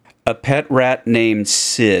Rats. A pet rat named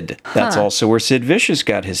Sid. That's also where Sid Vicious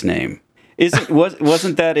got his name.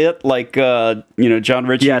 Wasn't that it? Like John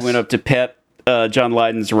Ritchie went up to pet John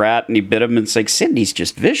Lydon's rat and he bit him and it's like, Sidney's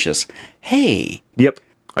just vicious. Hey. Yep.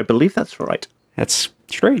 I believe that's right. That's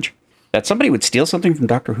strange. That somebody would steal something from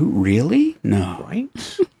Doctor Who? Really? No. Right?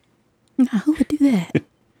 No, who would do that?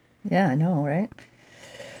 Yeah, I know, right?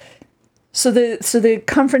 So the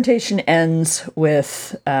confrontation ends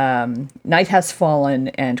with night has fallen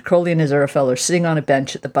and Crowley and Aziraphale are sitting on a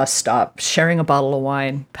bench at the bus stop, sharing a bottle of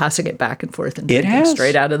wine, passing it back and forth and drinking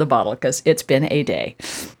straight out of the bottle because it's been a day.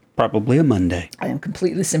 Probably a Monday. I am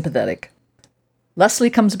completely sympathetic. Leslie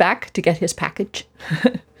comes back to get his package.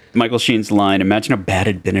 Michael Sheen's line, imagine how bad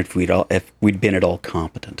it'd been if we'd been at all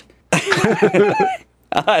competent.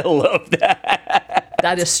 I love that.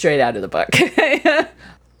 That is straight out of the book.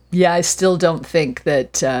 Yeah, I still don't think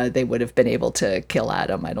that they would have been able to kill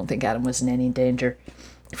Adam. I don't think Adam was in any danger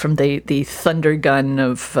from the thunder gun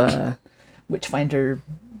of Witchfinder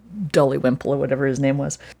Dollywimple or whatever his name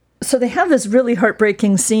was. So they have this really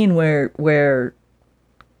heartbreaking scene where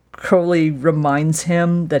Crowley reminds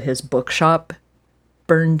him that his bookshop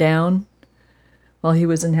burned down while he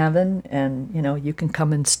was in heaven, and you can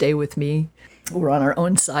come and stay with me. We're on our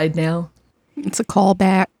own side now. It's a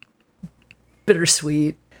callback.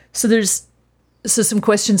 Bittersweet. So some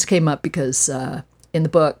questions came up because in the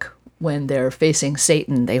book, when they're facing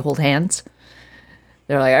Satan, they hold hands.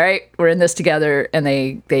 They're like, all right, we're in this together. And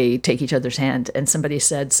they take each other's hand. And somebody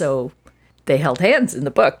said, so they held hands in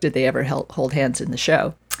the book. Did they ever hold hands in the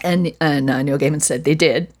show? And Neil Gaiman said they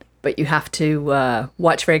did, but you have to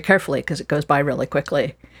watch very carefully because it goes by really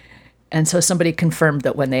quickly. And so somebody confirmed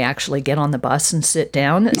that when they actually get on the bus and sit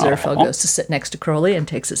down, Aziraphale goes to sit next to Crowley and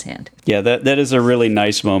takes his hand. Yeah, that is a really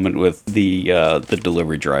nice moment with the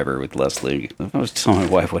delivery driver with Leslie. If I was telling my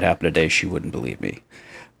wife what happened today, she wouldn't believe me.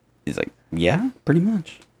 He's like, yeah, pretty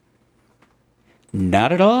much.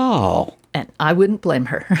 Not at all. And I wouldn't blame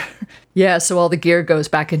her. Yeah, so all the gear goes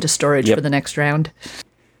back into storage for the next round.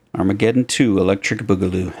 Armageddon 2, Electric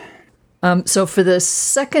Boogaloo. So for the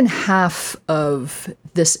second half of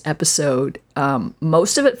this episode,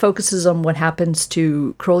 most of it focuses on what happens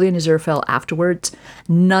to Crowley and Aziraphale afterwards.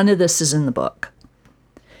 None of this is in the book.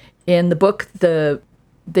 In the book,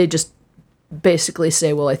 they just basically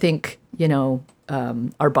say, well, I think,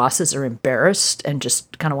 our bosses are embarrassed and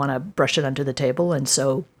just kind of want to brush it under the table. And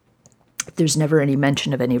so there's never any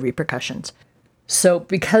mention of any repercussions. So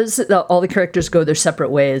because all the characters go their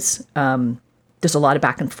separate ways, there's a lot of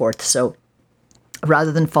back and forth. So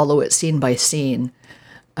rather than follow it scene by scene,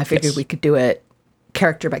 I figured we could do it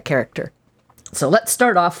character by character. So let's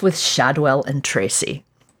start off with Shadwell and Tracy.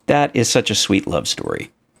 That is such a sweet love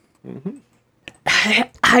story. Mm-hmm.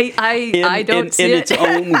 I don't see it. In its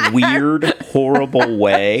own weird, horrible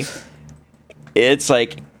way. It's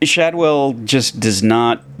like Shadwell just does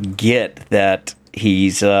not get that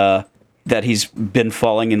he's been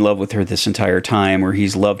falling in love with her this entire time, or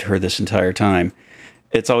he's loved her this entire time.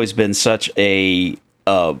 It's always been such a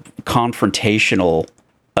confrontational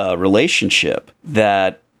relationship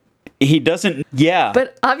that he doesn't. Yeah,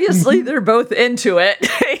 but obviously they're both into it.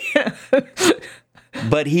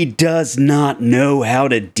 But he does not know how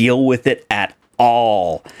to deal with it at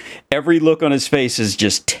all. Every look on his face is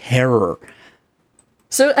just terror.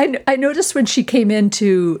 So I noticed when she came in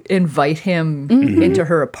to invite him into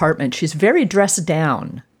her apartment, she's very dressed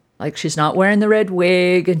down. Like she's not wearing the red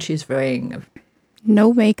wig and she's wearing...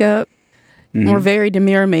 No makeup or very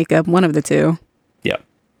demure makeup, one of the two. Yeah.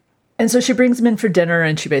 And so she brings him in for dinner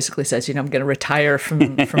and she basically says, I'm going to retire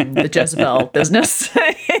from the Jezebel business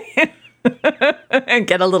and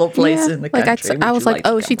get a little place in the country. I was like,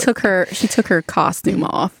 she took her costume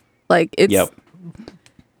off. Like it's... Yep.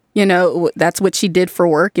 That's what she did for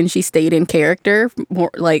work, and she stayed in character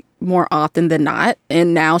more often than not.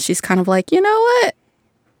 And now she's kind of like, you know what?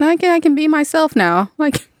 I can be myself now.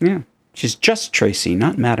 Like, yeah, she's just Tracy,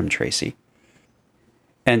 not Madam Tracy.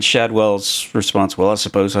 And Shadwell's response, well, I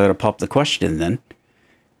suppose I ought to pop the question then.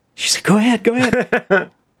 She's like, go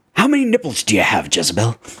ahead. How many nipples do you have,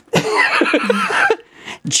 Jezebel?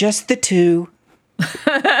 Just the 2.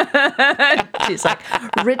 She's like,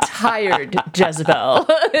 retired Jezebel,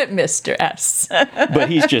 Mr. S. But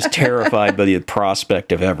he's just terrified by the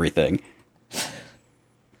prospect of everything.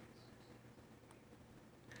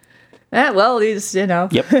 Well, he's,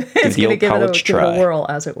 Yep. he's going to give it a whirl,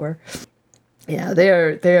 as it were. Yeah, they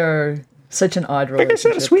are Such an odd Like I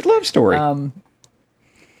relationship. said, a sweet love story.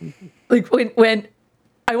 Like when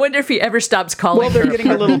I wonder if he ever stops calling. Well, they're her getting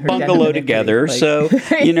a little her den of bungalow iniquity. together, Like, so,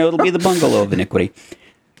 it'll be the bungalow of iniquity.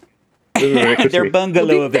 Their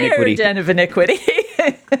bungalow of their iniquity. den of iniquity.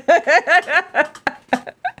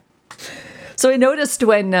 So I noticed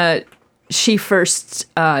when she first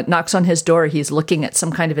knocks on his door, he's looking at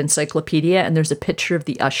some kind of encyclopedia, and there's a picture of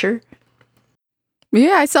the usher.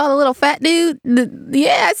 Yeah, I saw the little fat dude.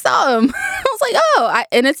 Yeah, I saw him. I was like, oh,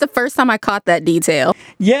 and it's the first time I caught that detail.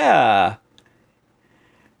 Yeah.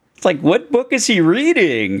 It's like, what book is he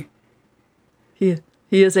reading? He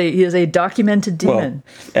is a documented demon.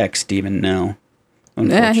 Well, ex-demon now.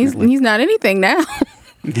 Yeah, Unfortunately. he's not anything now.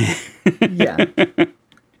 Yeah.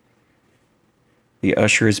 The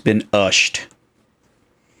usher has been ushed.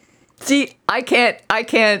 See, I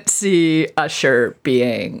can't see Usher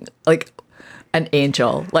being like an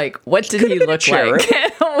angel. Like, what did he been a look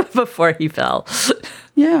like before he fell?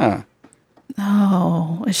 Yeah.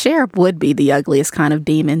 Oh, a sheriff would be the ugliest kind of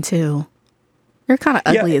demon too. They're kind of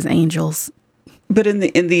ugly Yeah. as angels. But in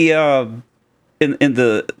the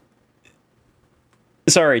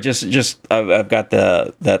sorry, I've got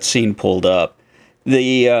that scene pulled up.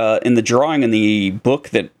 The in the drawing in the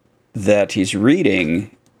book that he's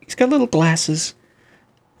reading, he's got little glasses,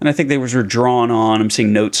 and I think they were drawn on. I'm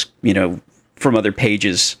seeing notes, from other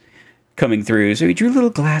pages coming through. So he drew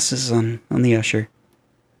little glasses on the usher.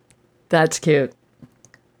 That's cute.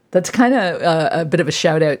 That's kind of a bit of a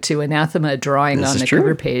shout out to Anathema drawing This on is the true.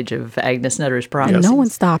 cover page of Agnes Nutter's And Prophecies. no one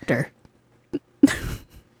stopped her.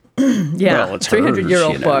 Yeah, Well, it's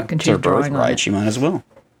 300-year-old hers, book, and it's her she's drawing on birthright. it. She might as well.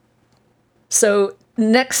 So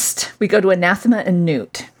next, we go to Anathema and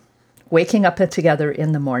Newt, waking up together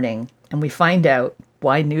in the morning, and we find out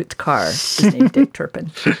why Newt's car is named Dick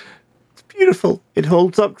Turpin. Beautiful. It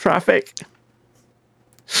holds up traffic.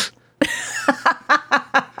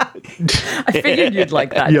 I figured you'd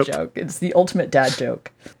like that Yep. joke. It's the ultimate dad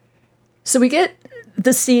joke. So we get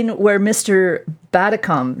the scene where Mr.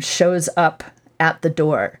 Badicom shows up at the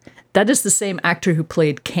door. That is the same actor who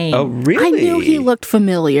played Cain. Oh, really? I knew he looked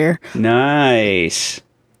familiar. Nice.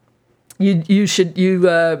 You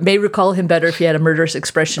may recall him better if he had a murderous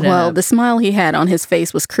expression. Well, and the smile he had on his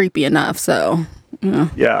face was creepy enough, so.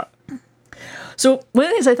 Yeah. So one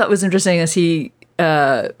of the things I thought was interesting is he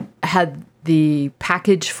had the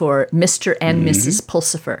package for Mr. and Mrs.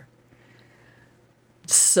 Pulsifer.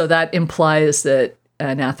 So that implies that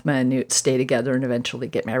Anathema and Newt stay together and eventually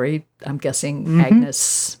get married. I'm guessing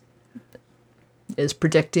Agnes is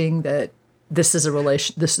predicting that this is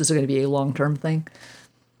going to be a long-term thing.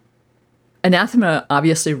 Anathema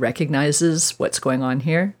obviously recognizes what's going on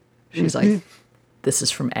here. She's like, this is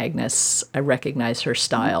from Agnes. I recognize her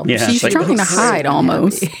style. Yeah, She's it's like, trying to hide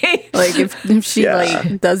almost. Like, if she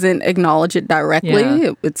doesn't acknowledge it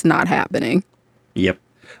directly, it's not happening. Yep.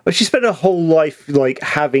 Well, she spent her whole life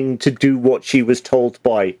having to do what she was told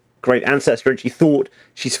by Great Ancestor, and she thought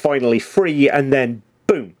she's finally free, and then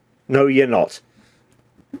boom, no, you're not.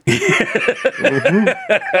 With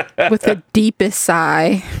the deepest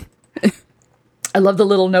sigh. I love the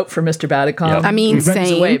little note for Mr. Badicom. Yep. I mean, he runs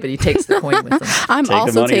same. away, but he takes the coin with him. I'm Take the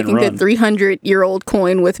also money and taking the run. 300-year-old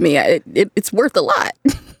coin with me. It's worth a lot.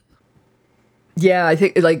 Yeah, I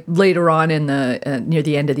think like later on in the near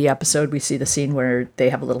the end of the episode, we see the scene where they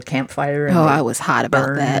have a little campfire. And Oh, they I was hot about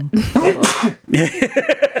burn. that.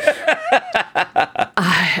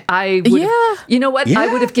 I would Yeah. you know what? I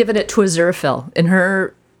Yeah. would have given it to Aziraphale.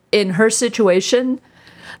 In her situation,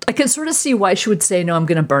 I can sort of see why she would say, no, I'm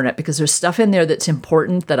going to burn it, because there's stuff in there that's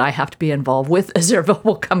important that I have to be involved with. Aziraphale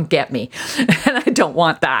will come get me, and I don't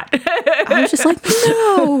want that. I was just like,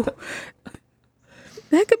 no.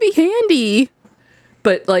 That could be handy.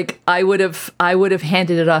 But like I would have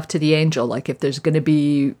handed it off to the angel. Like, if there's going to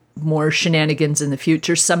be more shenanigans in the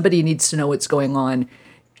future, somebody needs to know what's going on.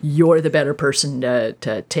 You're the better person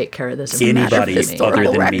to take care of this. It doesn't matter Anybody if the other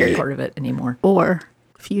angel than isn't me. part of it anymore. Or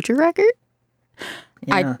future record.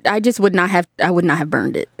 Yeah. I just would not have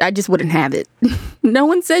burned it. I just wouldn't have it. No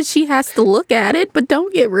one says she has to look at it, but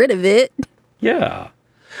don't get rid of it. Yeah.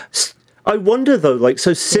 I wonder though,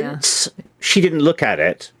 since she didn't look at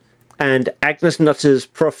it, and Agnes Nutter's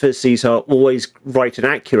prophecies are always right and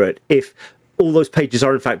accurate, if all those pages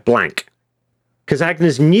are in fact blank, because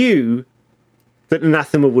Agnes knew that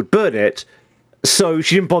Anathema would burn it, so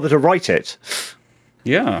she didn't bother to write it.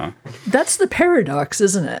 Yeah. That's the paradox,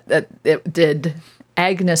 isn't it? That it did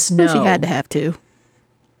Agnes know? She had to have to.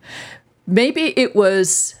 Maybe it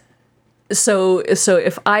was so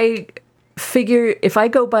if I figure, if I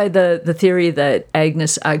go by the theory that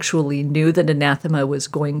Agnes actually knew that Anathema was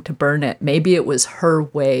going to burn it, maybe it was her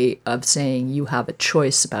way of saying you have a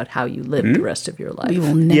choice about how you live the rest of your life. We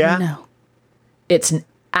will never know. It's an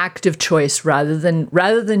active choice rather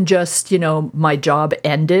than just, my job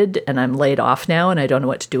ended and I'm laid off now and I don't know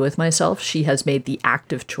what to do with myself. She has made the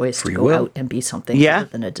active choice to go out and be something other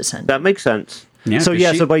than a descendant. That makes sense. Yeah,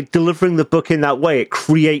 so by delivering the book in that way, it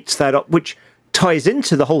creates that up, which ties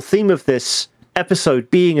into the whole theme of this episode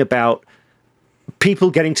being about people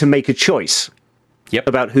getting to make a choice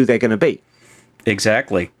about who they're going to be.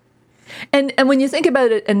 Exactly. And when you think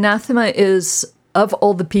about it, Anathema is, of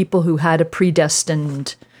all the people who had a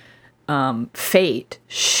predestined fate,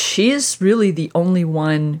 she's really the only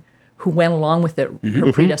one who went along with it,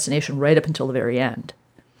 her predestination right up until the very end.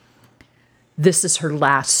 This is her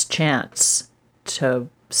last chance to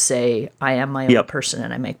say, I am my own person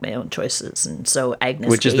and I make my own choices. And so Agnes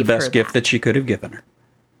Which is the best gift that that she could have given her.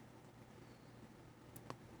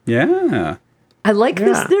 Yeah. I like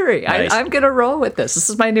this theory. Nice. I'm going to roll with this. This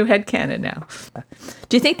is my new headcanon now.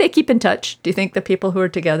 Do you think they keep in touch? Do you think the people who are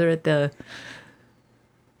together at the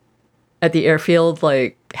airfield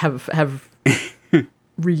have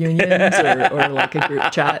reunions or like a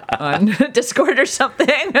group chat on Discord or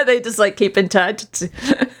something? Or they just keep in touch?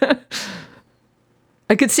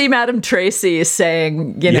 I could see Madame Tracy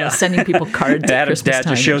saying, sending people cards. Adam's dad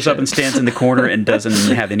just shows up and stands in the corner and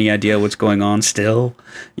doesn't have any idea what's going on still.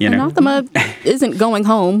 Anathema isn't going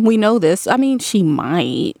home. We know this. I mean, she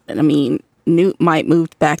might. I mean, Newt might move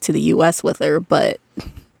back to the U.S. with her, but,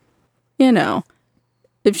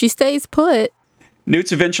 if she stays put.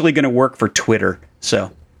 Newt's eventually going to work for Twitter,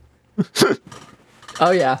 so.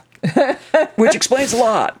 Oh, yeah. Which explains a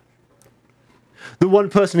lot. The one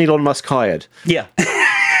person Elon Musk hired. Yeah.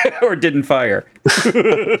 Or didn't fire.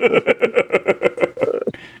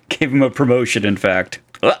 Gave him a promotion, in fact.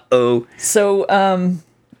 Uh-oh. So,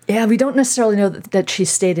 we don't necessarily know that she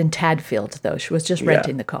stayed in Tadfield, though. She was just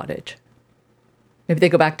renting the cottage. Maybe they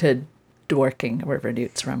go back to Dorking, wherever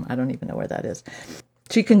Newt's from. I don't even know where that is.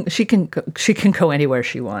 She can go anywhere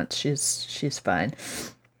she wants. She's fine.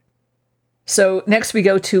 So next we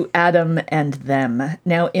go to Adam and them.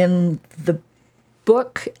 Now in the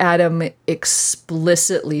book, Adam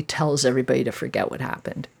explicitly tells everybody to forget what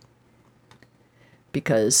happened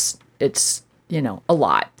because it's, a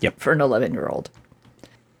lot for an 11-year-old.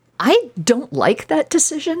 I don't like that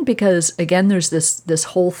decision because, again, there's this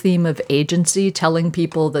whole theme of agency telling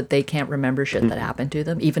people that they can't remember shit that happened to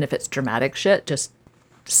them, even if it's dramatic shit, just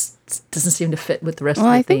doesn't seem to fit with the rest of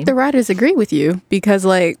the theme. I think the writers agree with you because,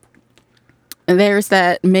 there's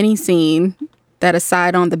that mini scene, that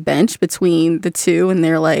aside on the bench between the two, and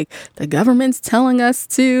they're like, the government's telling us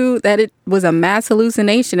that it was a mass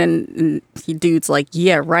hallucination, and dude's like,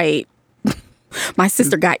 yeah, right. My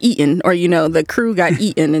sister got eaten, or the crew got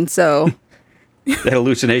eaten, and so that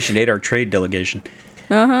hallucination ate our trade delegation.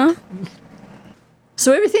 So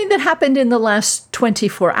everything that happened in the last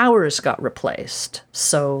 24 hours got replaced.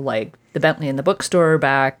 So the Bentley in the bookstore are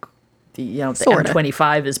back, the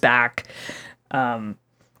M25 is back.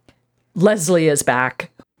 Leslie is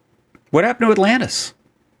back. What happened to Atlantis?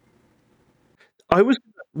 I was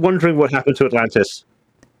wondering what happened to Atlantis.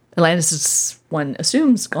 Atlantis is, one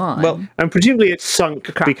assumes, gone. Well, and presumably it's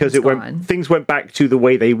sunk because things went back to the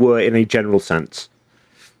way they were in a general sense.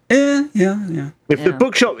 Yeah. If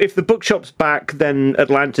the bookshop's back, then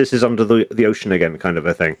Atlantis is under the ocean again, kind of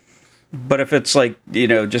a thing. But if it's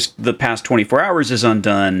just the past 24 hours is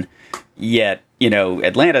undone, yet,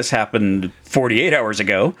 Atlantis happened 48 hours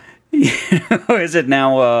ago. Is it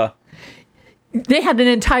now? They had an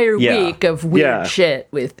entire week of weird shit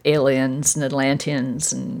with aliens and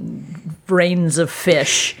Atlanteans and brains of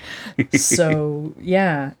fish. So,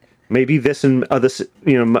 yeah. Maybe this and other,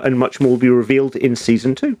 and much more will be revealed in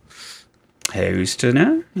season 2. Who's to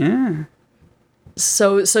know? Yeah.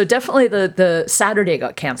 So definitely the Saturday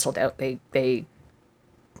got canceled out. They did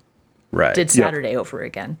Saturday over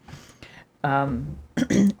again.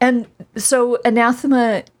 And so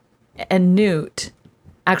Anathema and Newt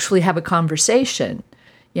actually have a conversation.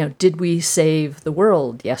 Did we save the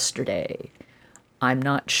world yesterday? I'm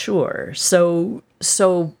not sure. So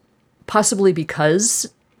possibly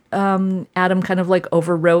because Adam kind of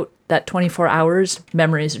overwrote that 24 hours,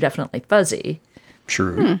 memories are definitely fuzzy.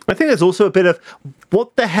 True. I think there's also a bit of,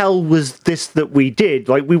 what the hell was this that we did?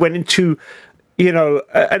 We went into,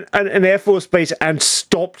 an Air Force base and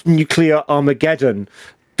stopped nuclear Armageddon.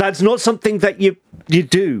 That's not something that you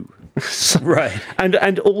do. Right.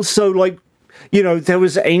 And also, there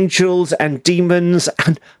was angels and demons,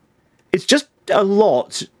 and it's just a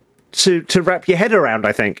lot to wrap your head around,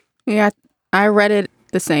 I think. Yeah, I read it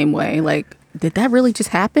the same way. Like, did that really just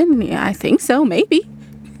happen? Yeah, I think so. Maybe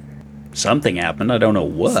Something happened. I don't know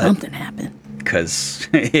what. something happened. Because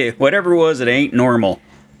whatever it was, it ain't normal.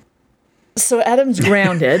 So Adam's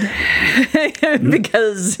grounded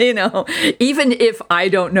because, even if I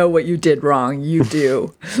don't know what you did wrong, you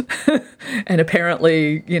do. And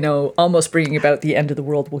apparently, almost bringing about the end of the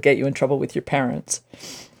world will get you in trouble with your parents.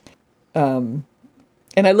 And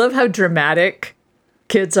I love how dramatic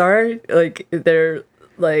kids are. Like, they're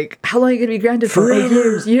like, how long are you going to be grounded for?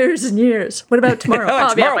 Oh, years and years. What about tomorrow?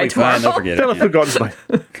 Tomorrow by will be fine. They'll forget They'll have forgotten by.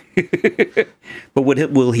 But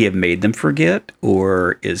will he have made them forget,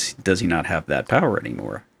 or does he not have that power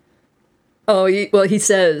anymore? Oh, he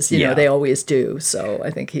says, Yeah. they always do. So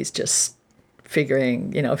I think he's just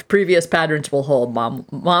figuring, if previous patterns will hold,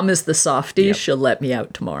 mom is the softie. Yep. She'll let me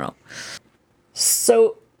out tomorrow.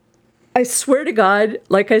 So I swear to God,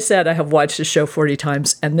 like I said, I have watched the show 40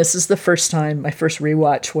 times, and this is the first time, my first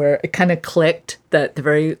rewatch, where it kind of clicked that the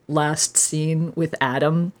very last scene with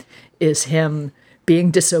Adam is him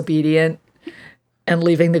being disobedient and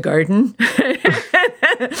leaving the garden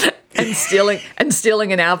and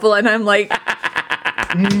stealing an apple, and I'm like,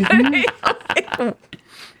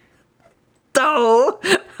 so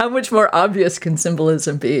how much more obvious can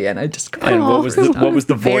symbolism be? And I just And what was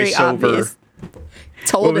the Very voiceover? obvious.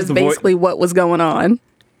 Told was us the basically what was going on.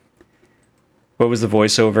 What was the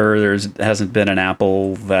voiceover? There hasn't been an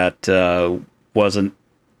apple that wasn't.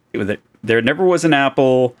 There never was an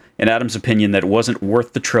apple, in Adam's opinion, that wasn't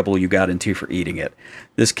worth the trouble you got into for eating it.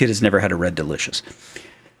 This kid has never had a Red Delicious.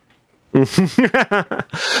 It's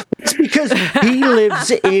because he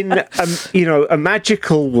lives in, a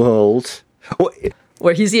magical world.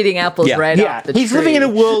 where he's eating apples right off the tree. He's living in a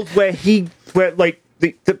world where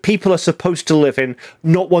the people are supposed to live in,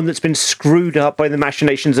 not one that's been screwed up by the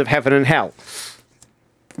machinations of heaven and hell.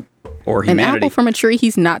 Or An humanity. apple from a tree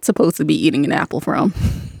he's not supposed to be eating an apple from.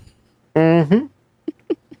 Mm-hmm.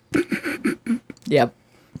 Yep.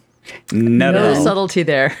 No. No subtlety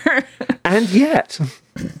there. And yet,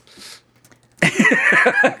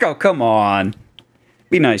 Oh, come on.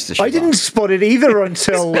 Be nice to Siobhan. I didn't spot it either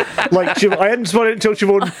until, I hadn't spotted it until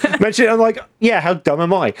Siobhan mentioned it. I'm like, yeah, how dumb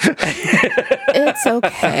am I? It's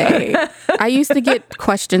okay. I used to get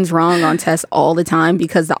questions wrong on tests all the time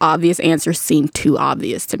because the obvious answers seemed too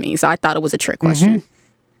obvious to me. So I thought it was a trick question.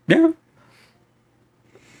 Yeah.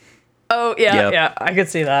 Oh, yeah, Yep. yeah, I could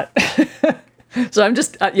see that. So I'm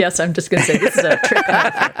just, I'm just going to say this is a trick.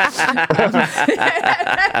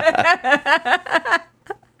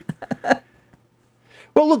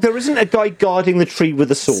 Well, look, there isn't a guy guarding the tree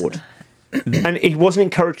with a sword. And he wasn't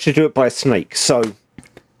encouraged to do it by a snake, so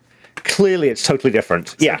clearly it's totally different.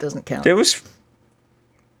 So Yeah. it doesn't count. It was.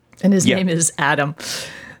 And his Yeah. name is Adam.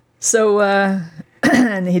 So,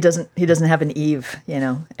 and he doesn't have an Eve,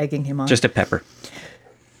 egging him on. Just a pepper.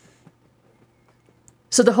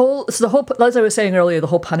 So the whole, as I was saying earlier, the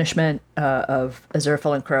whole punishment of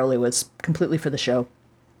Aziraphale and Crowley was completely for the show.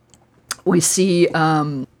 We see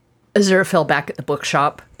Aziraphale back at the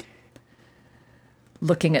bookshop,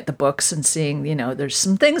 looking at the books and seeing, there's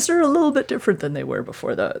some things that are a little bit different than they were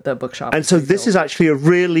before the bookshop. And so this is actually a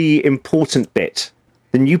really important bit.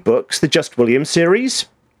 The new books, the Just William series.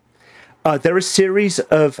 They're a series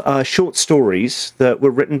of short stories that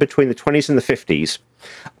were written between the 20s and the 50s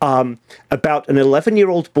about an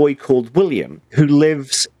 11-year-old boy called William who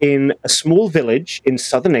lives in a small village in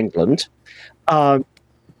southern England.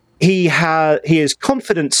 He is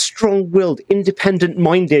confident, strong-willed,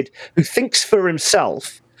 independent-minded, who thinks for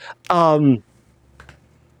himself,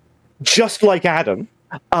 just like Adam.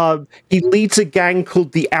 He leads a gang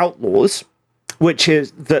called the Outlaws, which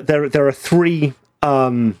is that there are three.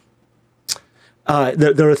 There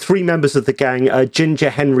are three members of the gang: Ginger,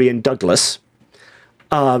 Henry, and Douglas.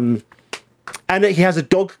 And he has a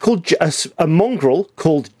dog called a mongrel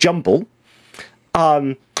called Jumble.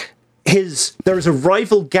 There is a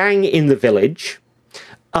rival gang in the village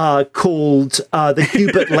called the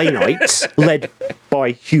Hubert Laneites, led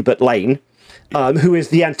by Hubert Lane, who is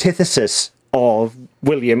the antithesis of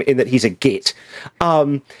William in that he's a git.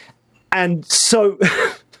 And so,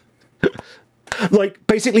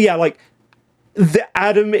 basically,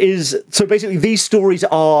 Adam is... So basically, these stories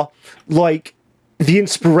are, the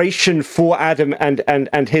inspiration for Adam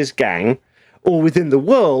and his gang, or within the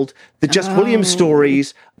world. The Just William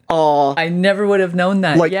stories are... I never would have known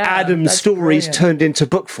that. Adam's stories turned into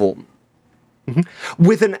book form. Mm-hmm.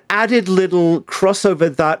 With an added little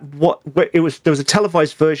crossover that there was a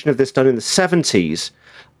televised version of this done in the 70s,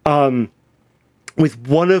 with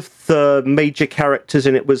one of the major characters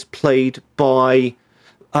in it was played by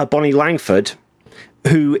Bonnie Langford,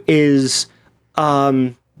 who is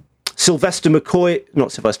Sylvester McCoy,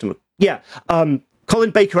 not Sylvester,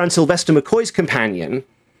 Colin Baker and Sylvester McCoy's companion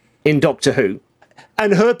in Doctor Who,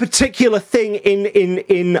 and her particular thing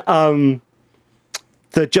in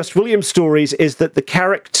the Just Williams stories is that the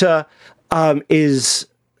character is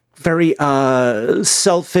very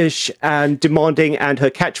selfish and demanding, and her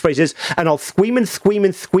catchphrase is, and I'll thweem and thweem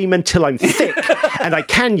and thweem until I'm thick, and I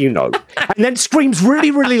can, and then screams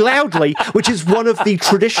really, really loudly, which is one of the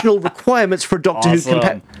traditional requirements for a Doctor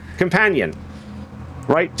Who companion.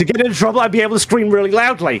 Right? To get into trouble, I'd be able to scream really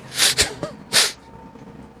loudly.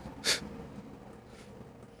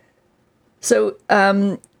 So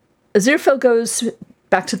Aziraphale goes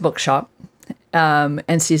back to the bookshop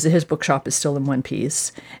and sees that his bookshop is still in one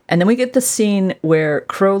piece. And then we get the scene where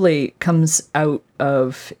Crowley comes out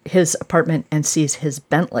of his apartment and sees his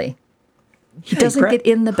Bentley. He doesn't get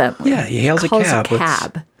in the Bentley. Yeah, he hails a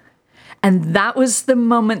cab. And that was the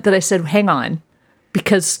moment that I said, hang on,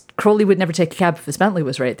 because Crowley would never take a cab if his Bentley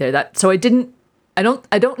was right there. So I don't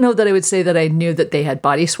know that I would say that I knew that they had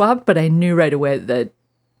body swapped, but I knew right away that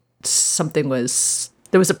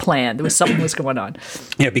there was a plan. Something was going on.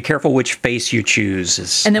 Yeah, be careful which face you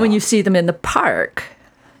choose. And then when you see them in the park,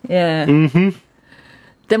 then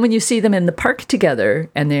when you see them in the park together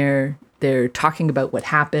and they're talking about what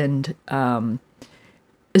happened,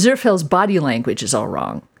 Aziraphale's body language is all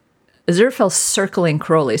wrong. Aziraphale's circling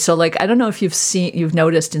Crowley. So, like, I don't know if you've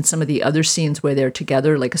noticed in some of the other scenes where they're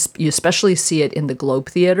together, like you especially see it in the Globe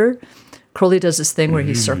Theatre. Crowley does this thing where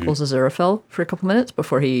he circles Aziraphale for a couple minutes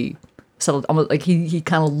before he settled. Almost like he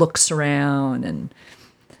kind of looks around and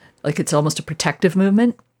like it's almost a protective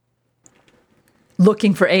movement,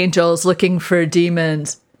 looking for angels, looking for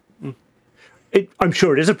demons. I'm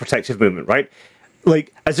sure it is a protective movement, right?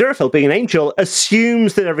 Like, Aziraphale, being an angel,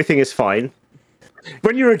 assumes that everything is fine.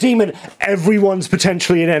 When you're a demon, everyone's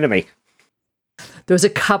potentially an enemy. There's a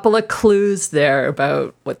couple of clues there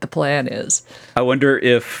about what the plan is. I wonder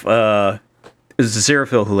if it's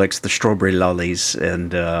Aziraphale who likes the strawberry lollies,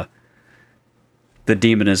 and the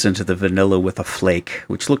demon is into the vanilla with a flake,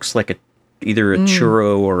 which looks like either a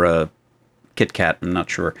churro or a Kit Kat. I'm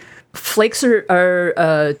not sure. Flakes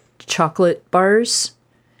are chocolate bars.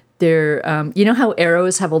 They're you know how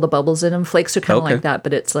arrows have all the bubbles in them? Flakes are kind of like that,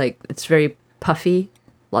 but it's very puffy,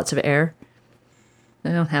 lots of air.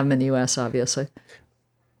 They don't have them in the US, obviously.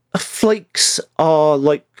 Flakes are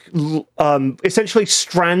like essentially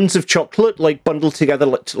strands of chocolate, like bundled together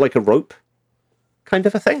like a rope, kind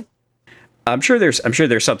of a thing. I'm sure there's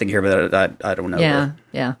something here, but I don't know.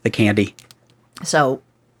 Yeah. The candy. So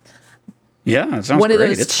yeah, it sounds one great. of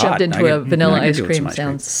those It's shoved hot. into a vanilla ice cream ice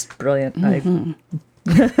cream sounds brilliant.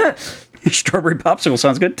 Strawberry popsicle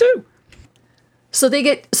sounds good too. So they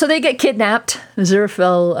get kidnapped.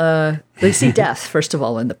 Aziraphale, they see death first of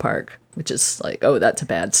all in the park, which is like, oh, that's a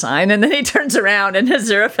bad sign. And then he turns around and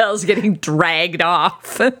Aziraphale's getting dragged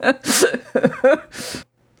off.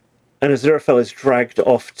 And Aziraphale is dragged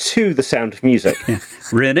off to the Sound of Music. Yeah.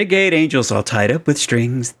 Renegade angels all tied up with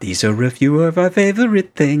strings. These are a few of our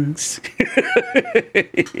favorite things.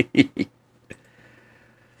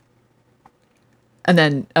 And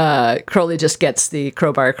then Crowley just gets the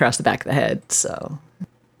crowbar across the back of the head. So,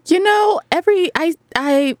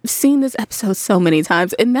 I've seen this episode so many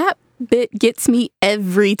times, and that bit gets me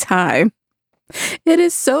every time. It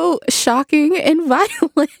is so shocking and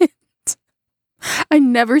violent. I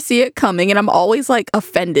never see it coming, and I'm always like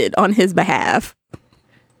offended on his behalf.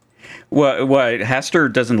 Well,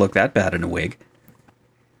 Hastur doesn't look that bad in a wig.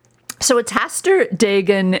 So it's Hastur,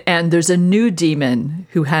 Dagon, and there's a new demon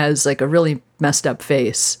who has like a really messed up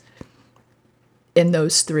face in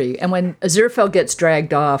those three. And when Aziraphale gets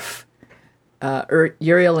dragged off,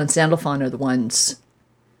 Uriel and Sandalphon are the ones,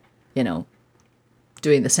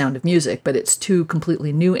 doing the Sound of Music, but it's two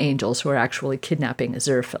completely new angels who are actually kidnapping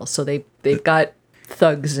Aziraphale. So they've got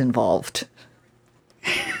thugs involved.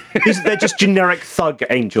 They're just generic thug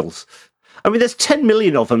angels. I mean, there's 10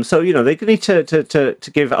 million of them, so, they need to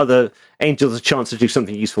give other angels a chance to do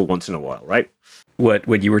something useful once in a while, right?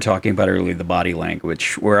 What you were talking about earlier, the body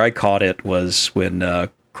language, where I caught it was when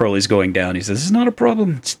Crowley's going down, he says, "This is not a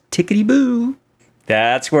problem, it's tickety-boo."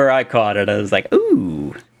 That's where I caught it. I was like,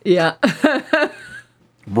 ooh. Yeah.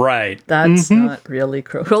 Right. That's not really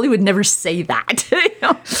Crowley. Crowley would never say that.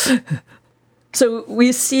 So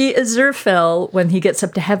we see Aziraphale, when he gets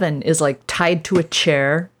up to heaven, is like tied to a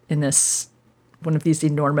chair in one of these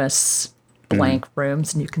enormous blank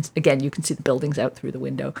rooms, and you can see the buildings out through the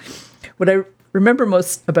window. What I remember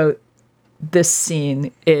most about this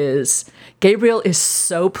scene is Gabriel is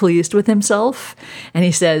so pleased with himself, and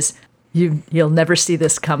he says, "You'll never see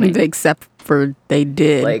this coming." Except for they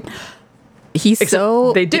did. Like,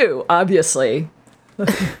 They do, obviously.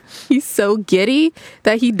 he's so giddy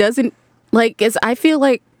that he doesn't like. As I feel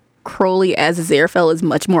like Crowley as Aziraphale is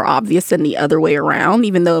much more obvious than the other way around.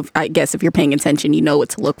 Even though I guess if you're paying attention, you know what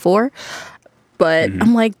to look for. But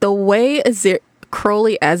I'm like, the way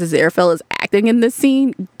Crowley as Aziraphale is acting in this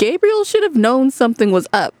scene, Gabriel should have known something was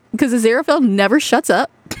up because Aziraphale never shuts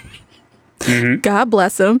up. God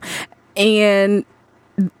bless him, and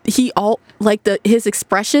he his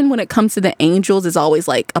expression when it comes to the angels is always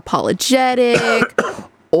like apologetic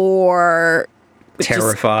or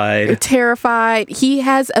terrified. He's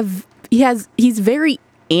very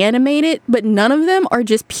animated, but none of them are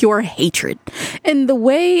just pure hatred. And the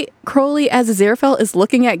way Crowley as Aziraphale is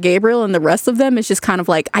looking at Gabriel and the rest of them is just kind of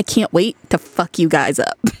like, I can't wait to fuck you guys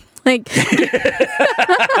up. Like,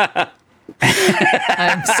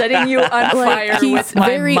 I'm setting you on fire with my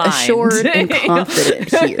very mind. assured and confident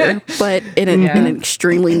here, but in an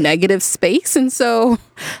extremely negative space. And so,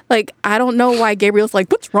 like, I don't know why Gabriel's like,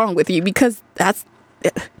 what's wrong with you? Because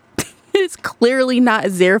it's clearly not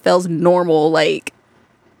Aziraphale's normal, like,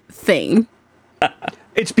 thing.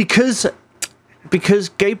 It's because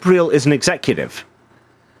Gabriel is an executive.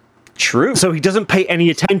 True. So he doesn't pay any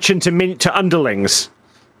attention to underlings.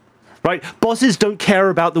 Right? Bosses don't care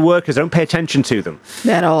about the workers, don't pay attention to them.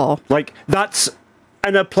 At all. Like,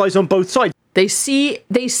 and applies on both sides. They see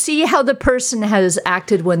how the person has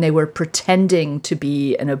acted when they were pretending to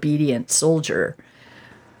be an obedient soldier.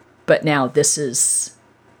 But now this is,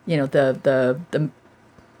 the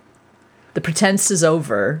pretense is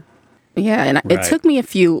over. Yeah, and it took me a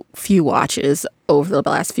few watches over the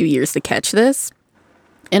last few years to catch this.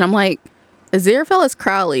 And I'm like, Aziraphale as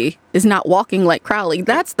Crowley is not walking like Crowley.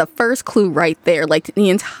 That's the first clue right there. Like, the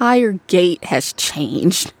entire gate has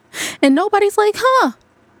changed. And nobody's like, huh.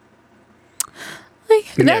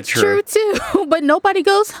 Like, that's true too. But nobody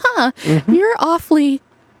goes, huh, you're awfully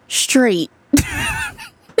straight.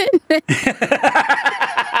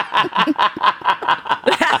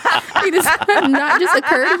 Does that not just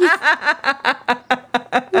occur to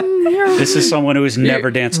you? This is someone who has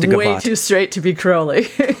never danced a gavotte. Way too straight to be Crowley.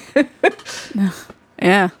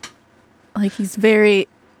 Yeah. Like, he's very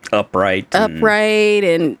upright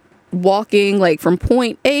and walking, like, from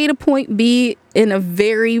point A to point B in a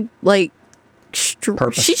very, like,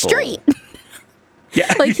 she's straight.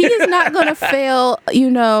 Yeah. Like, he is not going to fail,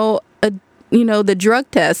 the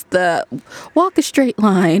drug test, the walk a straight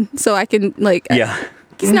line. So I can, like,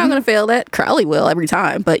 he's not going to fail that. Crowley will every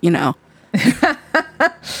time, but, not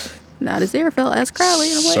Aziraphale as Crowley.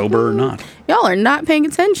 And I'm like, sober or not. Y'all are not paying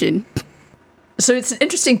attention. So it's an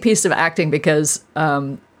interesting piece of acting because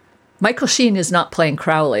Michael Sheen is not playing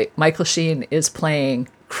Crowley. Michael Sheen is playing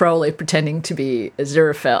Crowley pretending to be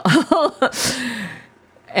Aziraphale.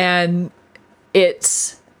 And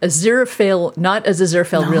it's Aziraphale, not as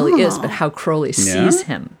Aziraphale really is, but how Crowley sees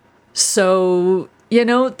him. So,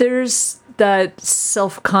 there's that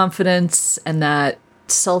self-confidence and that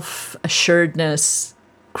self-assuredness.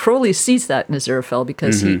 Crowley sees that in Aziraphale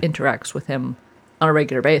because he interacts with him on a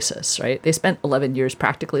regular basis, right? They spent 11 years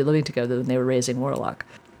practically living together when they were raising Warlock.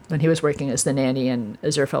 When he was working as the nanny and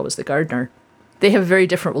Aziraphale was the gardener. They have a very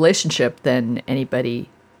different relationship than anybody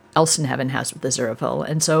else in heaven has with Aziraphale.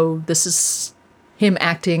 And so this is him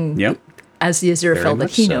acting as the Aziraphale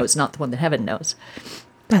that he knows, not the one that heaven knows.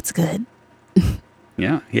 That's good.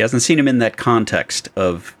 Yeah, he hasn't seen him in that context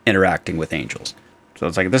of interacting with angels. So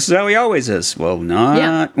it's like, this is how he always is. Well,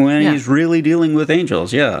 not when he's really dealing with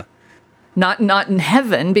angels, Not in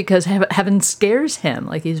heaven, because heaven scares him.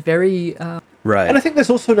 Like, he's very... Right. And I think there's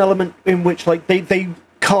also an element in which, like, they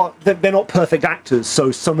can't... They're not perfect actors,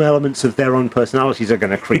 so some elements of their own personalities are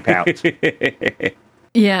going to creep out.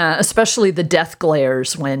 Yeah, especially the death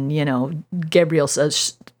glares when, Gabriel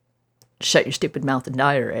says, shut your stupid mouth and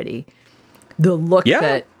die already. The look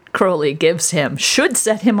that Crowley gives him should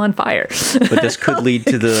set him on fire. But this could lead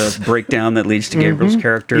to the breakdown that leads to Gabriel's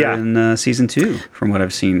character in season 2, from what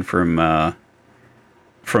I've seen from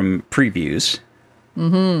previews.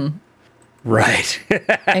 Mm-hmm. Right.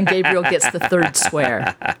 And Gabriel gets the third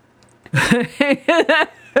swear.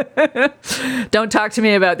 Don't talk to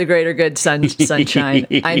me about the greater good, sunshine.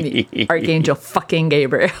 I'm the Archangel fucking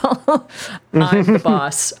Gabriel. I'm the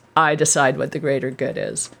boss. I decide what the greater good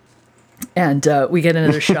is. And we get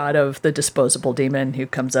another shot of the disposable demon who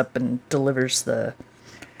comes up and delivers the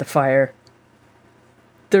fire.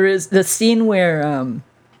 There is the scene where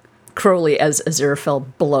Crowley, as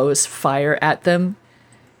Aziraphale, blows fire at them.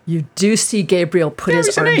 You do see Gabriel put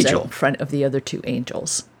his arms out in front of the other two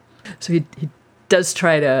angels. So he does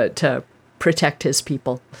try to protect his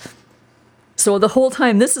people. So the whole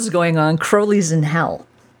time this is going on, Crowley's in hell.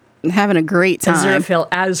 having a great time. Aziraphale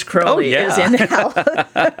as Crowley is in hell.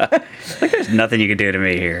 There's nothing you can do to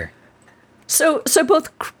me here. So both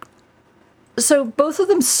of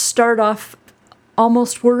them start off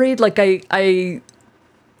almost worried. Like I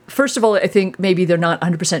first of all, I think maybe they're not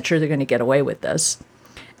 100% sure they're going to get away with this.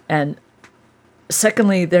 And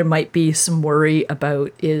secondly, there might be some worry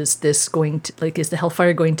about, is the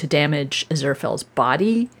Hellfire going to damage Aziraphale's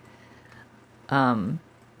body?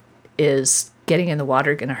 Is getting in the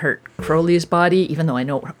water going to hurt Crowley's body, even though I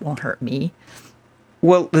know it won't hurt me?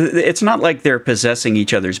 Well, it's not like they're possessing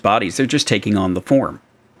each other's bodies. They're just taking on the form.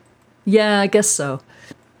 Yeah, I guess so.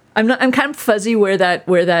 I'm kind of fuzzy where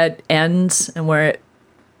that ends, and where it,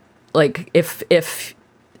 like, if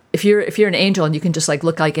you're an angel and you can just like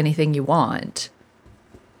look like anything you want.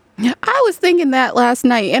 I was thinking that last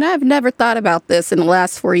night, and I've never thought about this in the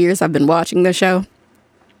last 4 years I've been watching the show.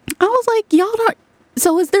 I was like, y'all don't.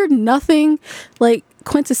 So is there nothing like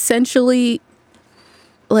quintessentially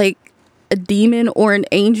like a demon or an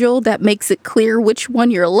angel that makes it clear which one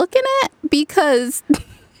you're looking at? Because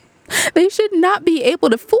they should not be able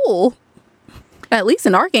to fool. At least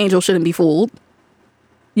an archangel shouldn't be fooled.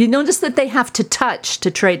 You notice that they have to touch to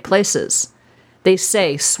trade places. They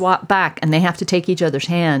say swap back, and they have to take each other's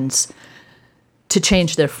hands to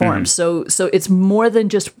change their form. So it's more than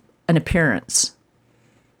just an appearance.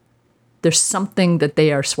 There's something that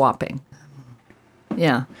they are swapping.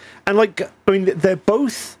 Yeah. And like, I mean, they're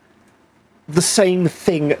both the same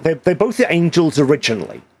thing. They're both the angels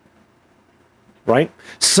originally. Right?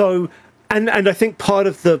 So, and I think part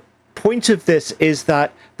of the point of this is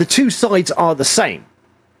that the two sides are the same.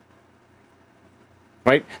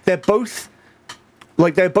 Right? They're both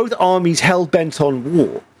armies hell-bent on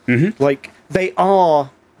war. Like, they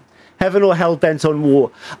are heaven or hell-bent on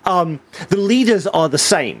war. The leaders are the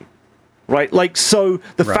same. Right? Like, so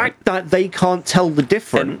the fact that they can't tell the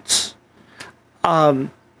difference, or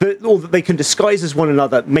that they can disguise as one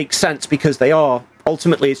another, makes sense, because they are,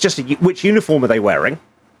 ultimately, it's just which uniform are they wearing?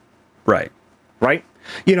 Right. Right?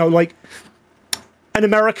 You know, like, an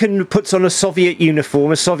American puts on a Soviet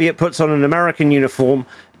uniform, a Soviet puts on an American uniform.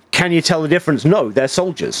 Can you tell the difference? No, they're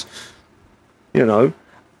soldiers. You know?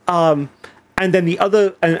 And then the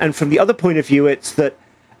other, and from the other point of view, it's that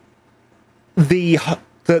the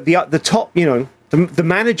top, you know, the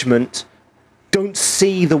management don't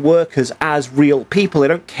see the workers as real people. They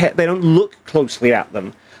don't care. They don't look closely at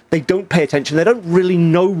them. They don't pay attention. They don't really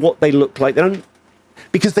know what they look like. They don't,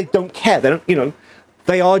 because they don't care. They don't, you know,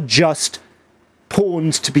 they are just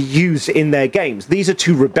pawns to be used in their games. These are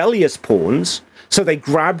two rebellious pawns, so they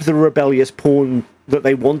grabbed the rebellious pawn that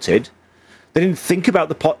they wanted. They didn't think about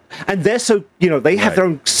the pot, and they're so, you know, they have their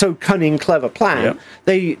own so cunning, clever plan. Yep.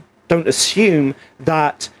 They don't assume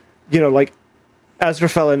that, you know, like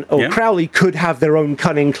Aziraphale or Crowley could have their own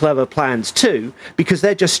cunning, clever plans too, because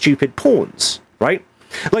they're just stupid pawns, right?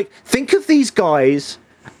 Like, think of these guys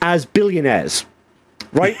as billionaires,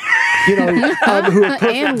 right? You know, who are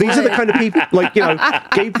perfect. These are the kind of people, like, you know,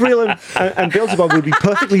 Gabriel and Beelzebub would be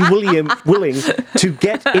perfectly willing to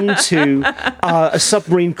get into a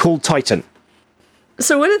submarine called Titan.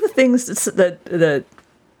 So one of the things that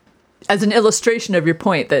as an illustration of your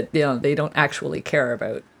point that, you know, they don't actually care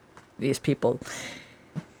about these people,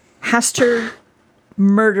 Hastur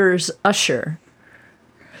murders Usher.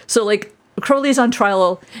 So, like, Crowley's on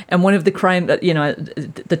trial, and one of the crime, you know,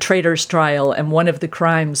 the traitor's trial, and one of the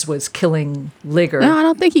crimes was killing Ligger. No, I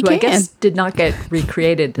don't think he can. I guess did not get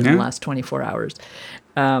recreated in the last 24 hours.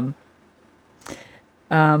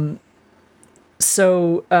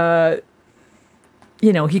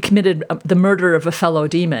 You know, he committed the murder of a fellow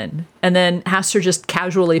demon, and then Hastur just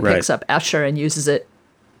casually picks up Usher and uses it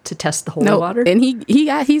to test the holy water. And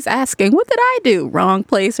he's asking, "What did I do? Wrong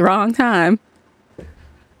place, wrong time."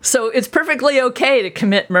 So it's perfectly okay to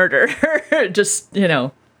commit murder. Just, you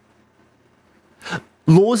know.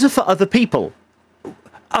 Laws are for other people.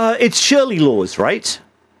 It's Shirley laws, right?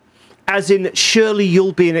 As in, surely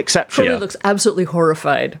you'll be an exception. Crowley looks absolutely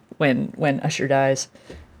horrified when Usher dies.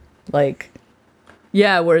 Like,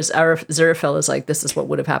 yeah, whereas Aziraphale is like, this is what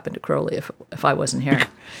would have happened to Crowley if I wasn't here.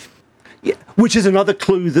 Yeah, which is another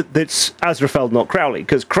clue that's Aziraphale, not Crowley,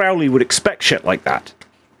 because Crowley would expect shit like that.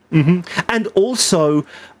 And also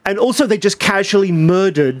they just casually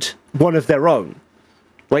murdered one of their own.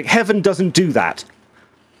 Like, heaven doesn't do that.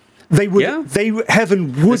 Heaven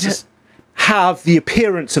would have the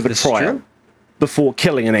appearance of a trial before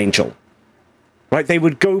killing an angel. Right? They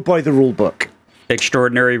would go by the rule book.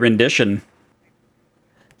 Extraordinary rendition.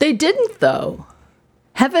 They didn't, though.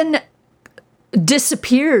 Heaven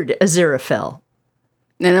disappeared Aziraphale.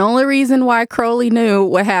 And the only reason why Crowley knew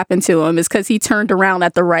what happened to him is because he turned around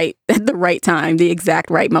at the right time, the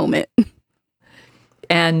exact right moment.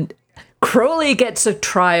 And Crowley gets a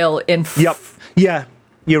trial in... Yep. Yeah,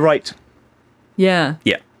 you're right. Yeah.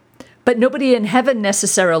 Yeah. But nobody in heaven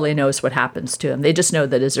necessarily knows what happens to him. They just know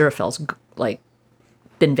that Aziraphale's, like,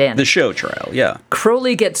 been vanished. The show trial, yeah.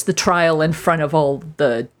 Crowley gets the trial in front of all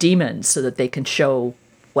the demons so that they can show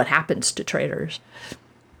what happens to traitors.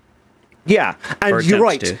 Yeah, and Or you're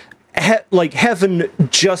attempts right. Like, heaven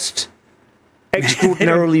just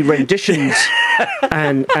extraordinarily renditions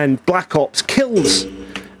and Black Ops kills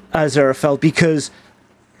Aziraphale because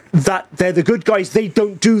that they're the good guys. They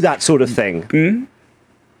don't do that sort of thing. Mm-hmm.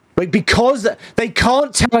 Like, because they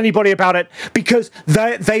can't tell anybody about it because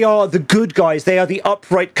they are the good guys. They are the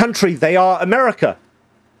upright country. They are America.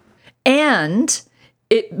 And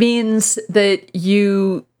it means that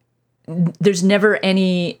there's never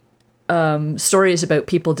any stories about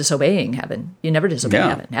people disobeying heaven. You never disobey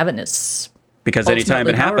heaven. Heaven is because anytime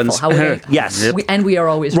it happens, yes, we are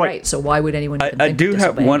always right. So why would anyone? I do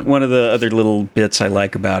have one of the other little bits I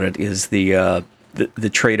like about it is the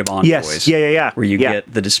trait of envoys. Yes, yeah. Where you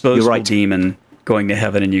get the disposable demon going to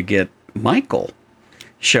heaven, and you get Michael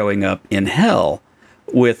showing up in hell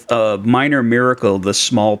with a minor miracle, the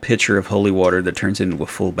small pitcher of holy water that turns into a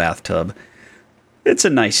full bathtub. It's a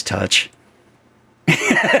nice touch.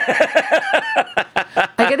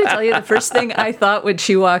 I gotta tell you, the first thing I thought when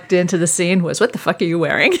she walked into the scene was, "What the fuck are you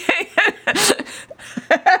wearing?"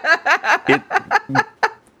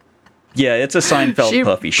 Yeah, it's a Seinfeld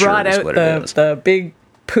puffy shirt. Brought out the big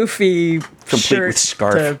poofy shirt with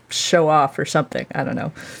scarf to show off or something. I don't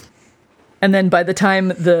know. And then by the time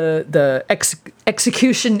the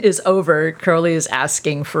execution is over, Crowley is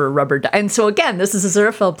asking for a rubber duck. And so again, this is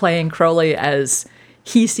Aziraphale playing Crowley as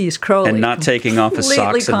he sees Crowley. And not taking off his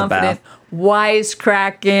socks in the bath.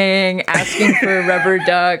 Wisecracking, asking for a rubber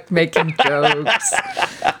duck, making jokes.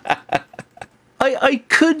 I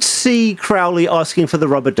could see Crowley asking for the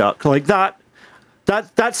rubber duck like that.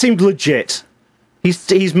 That seemed legit.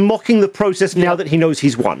 He's mocking the process now that he knows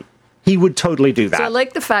he's won. He would totally do that. So I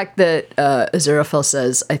like the fact that Aziraphale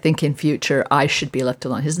says, "I think in future I should be left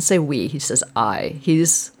alone." He doesn't say we. He says I.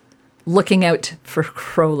 He's looking out for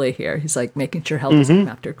Crowley here. He's like making sure hell doesn't come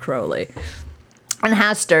after Crowley. And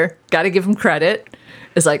Hastur, got to give him credit,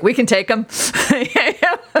 is like, we can take him.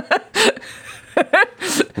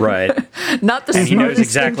 Right. Not the and he knows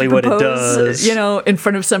exactly what it does. You know, in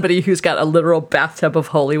front of somebody who's got a literal bathtub of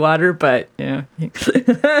holy water, but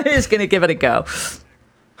he's going to give it a go.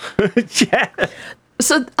 Yeah.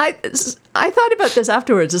 So I thought about this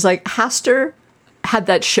afterwards. It's like Hastur had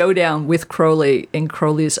that showdown with Crowley in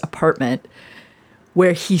Crowley's apartment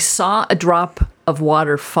where he saw a drop of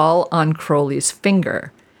water fall on Crowley's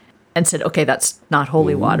finger and said, okay, that's not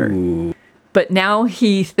holy water. But now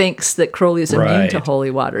he thinks that Crowley's immune to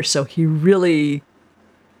holy water, so he really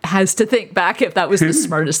has to think back if that was the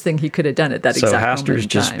smartest thing he could have done at that exact moment. So Hastur's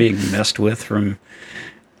just being messed with from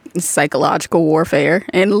psychological warfare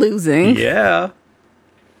and losing. Yeah.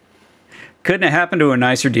 Couldn't have happened to a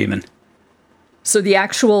nicer demon. So the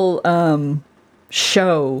actual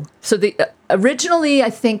show. So originally, I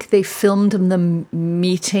think they filmed them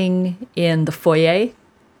meeting in the foyer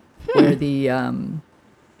where the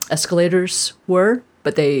escalators were,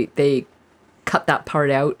 but they cut that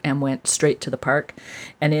part out and went straight to the park.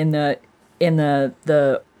 And in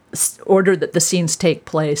the order that the scenes take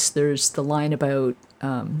place, there's the line about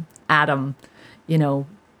Adam.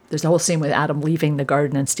 There's the whole scene with Adam leaving the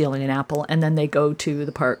garden and stealing an apple, and then they go to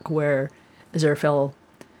the park where Aziraphale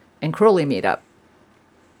and Crowley meet up.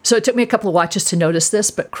 So it took me a couple of watches to notice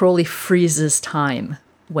this, but Crowley freezes time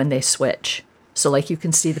when they switch. So like you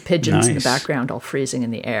can see the pigeons in the background all freezing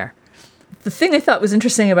in the air. The thing I thought was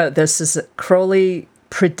interesting about this is that Crowley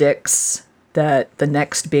predicts that the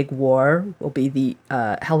next big war will be the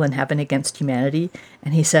hell and heaven against humanity.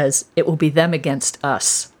 And he says it will be them against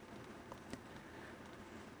us.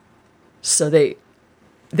 So they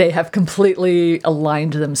have completely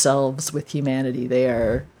aligned themselves with humanity.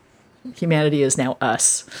 Humanity is now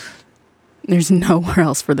us. There's nowhere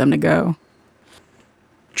else for them to go.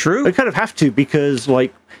 True. They kind of have to because,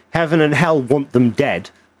 like, heaven and hell want them dead.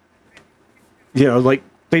 Like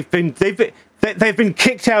they've been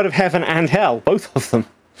kicked out of heaven and hell, both of them.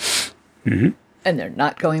 Mm-hmm. And they're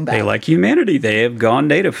not going back. They like humanity. They have gone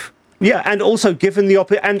native. Yeah, and also given the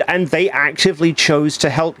and they actively chose to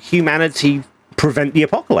help humanity prevent the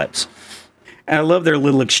apocalypse. And I love their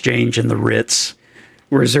little exchange in the Ritz,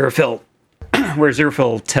 where Aziraphale where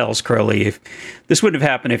Aziraphale tells Crowley, if this wouldn't have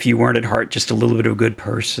happened if you weren't at heart just a little bit of a good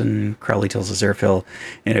person. Crowley tells Aziraphale,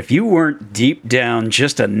 and if you weren't deep down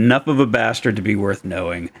just enough of a bastard to be worth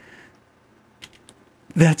knowing.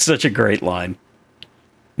 That's such a great line.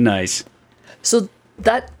 Nice. So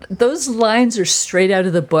those lines are straight out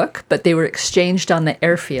of the book, but they were exchanged on the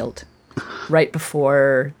airfield right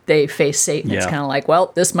before they face Satan. Yeah. It's kind of like,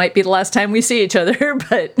 well, this might be the last time we see each other,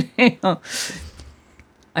 but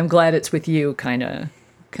I'm glad it's with you, kind of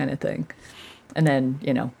thing. And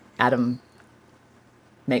then Adam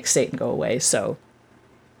makes Satan go away. So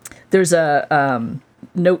there's a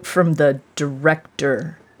note from the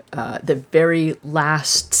director, the very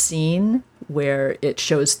last scene where it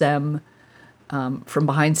shows them from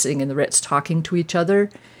behind sitting in the Ritz talking to each other.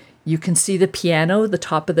 You can see the piano, the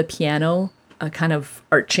top of the piano, kind of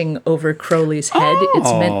arching over Crowley's head.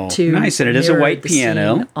 It's meant to nice, and it is a white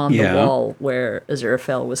piano on the wall where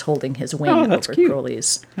Aziraphale was holding his wing over cute.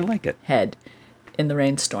 Crowley's I like it. head in the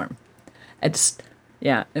rainstorm. It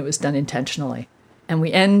was done intentionally. And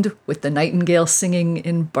we end with the nightingale singing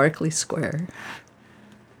in Berkeley Square,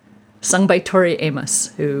 sung by Tori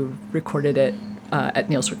Amos, who recorded it at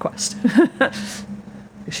Neil's request.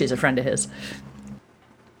 She's a friend of his.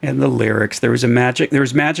 And the lyrics, there was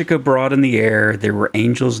magic abroad in the air. There were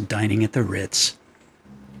angels dining at the Ritz.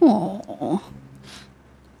 Aww.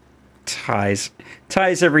 Ties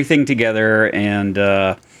everything together, and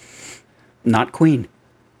not Queen.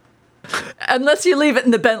 Unless you leave it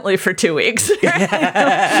in the Bentley for 2 weeks.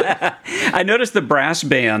 I noticed the brass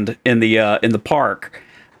band in the park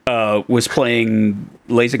was playing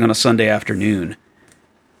 "Lazing on a Sunday Afternoon"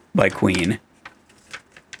 by Queen.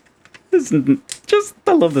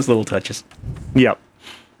 I love those little touches. Yep.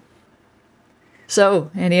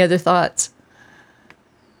 So, any other thoughts?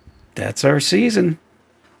 That's our season.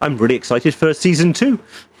 I'm really excited for season 2.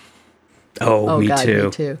 Oh, me God, too.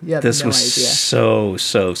 Me too. You have this no was idea.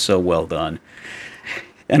 so well done.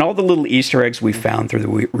 And all the little Easter eggs we found through the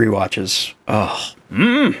rewatches. Oh,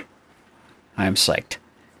 I'm psyched.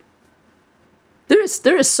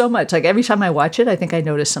 There is so much. Like every time I watch it, I think I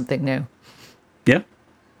notice something new. Yeah.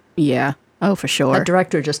 Yeah. Oh, for sure. That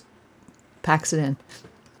director just packs it in.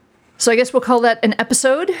 So I guess we'll call that an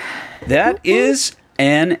episode. That is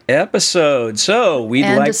an episode. So we'd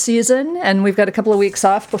and like a season, and we've got a couple of weeks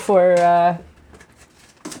off before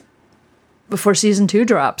season 2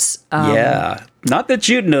 drops. Yeah. Not that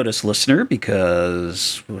you'd notice, listener,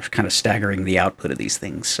 because we're kind of staggering the output of these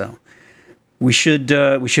things. So we should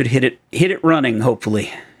hit it running,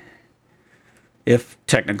 hopefully. If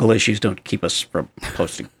technical issues don't keep us from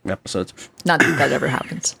posting episodes. Not that ever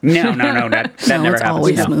happens. No, that never happens. It's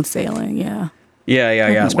always smooth sailing, yeah.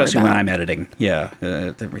 Yeah. Especially when I'm editing. Yeah,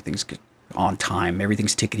 everything's good on time.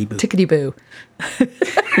 Everything's tickety-boo. Tickety-boo.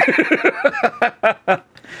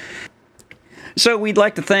 So we'd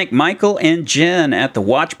like to thank Michael and Jen at the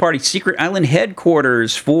Watch Party Secret Island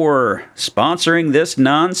headquarters for sponsoring this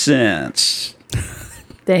nonsense.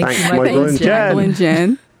 Thanks, Michael and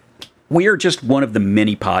Jen. We are just one of the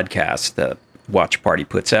many podcasts that Watch Party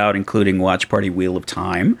puts out, including Watch Party Wheel of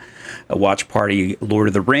Time, a Watch Party Lord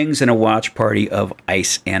of the Rings, and a Watch Party of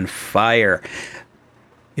Ice and Fire.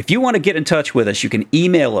 If you want to get in touch with us, you can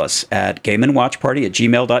email us at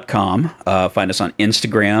gameandwatchparty@gmail.com. Find us on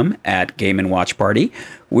Instagram at gameandwatchparty.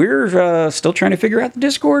 We're still trying to figure out the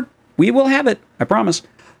Discord. We will have it, I promise.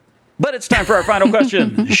 But it's time for our final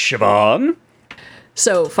question. Siobhan?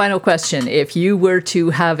 So, final question. If you were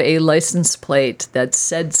to have a license plate that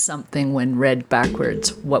said something when read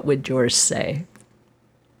backwards, what would yours say?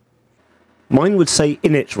 Mine would say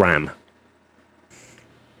 "in its RAM,"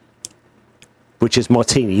 which is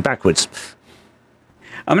martini backwards.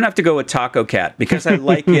 I'm going to have to go with Taco Cat because I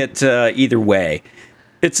like it either way.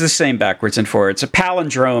 It's the same backwards and forwards. It's a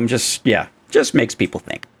palindrome, just makes people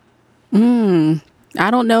think. I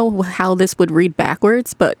don't know how this would read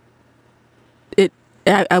backwards, but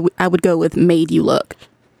I would go with "made you look."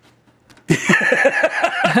 See,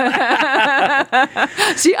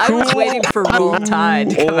 I was waiting for Roll Tide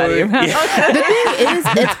to come out of your mouth. The thing is,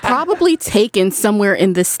 it's probably taken somewhere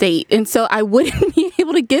in the state, and so I wouldn't be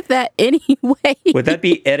able to get that anyway. Would that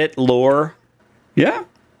be edit lore? Yeah.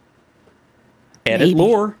 Edit Maybe.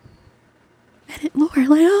 lore. Edit lore,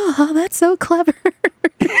 like, oh, that's so clever.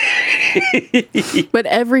 But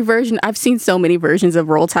every version, I've seen so many versions of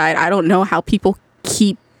Roll Tide. I don't know how people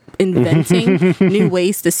keep inventing new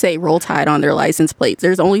ways to say Roll Tide on their license plates.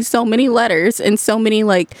 There's only so many letters and so many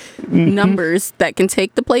numbers that can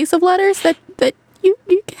take the place of letters that you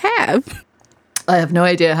have. I have no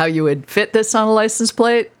idea how you would fit this on a license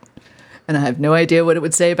plate, and I have no idea what it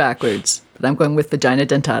would say backwards, but I'm going with vagina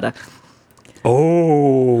dentata.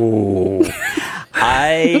 Oh.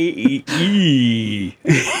 I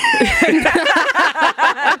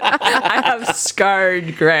have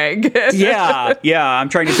scarred Greg. yeah. I'm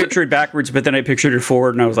trying to picture it backwards, but then I pictured it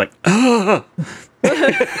forward, and I was like, oh.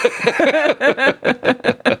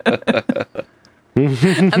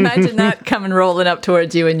 Imagine that coming rolling up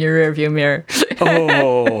towards you in your rearview mirror.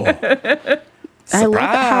 Oh. I love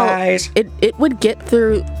Surprise. how it would get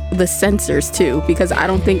through the sensors too, because I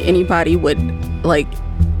don't think anybody would, like,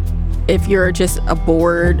 if you're just a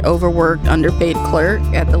bored, overworked, underpaid clerk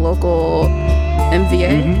at the local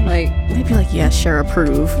MVA, like, they'd be like, yeah, sure,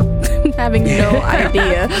 approve. Having no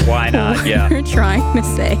idea Why not? what Yeah. you're trying to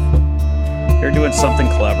say. They're doing something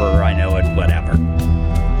clever. I know it. Whatever.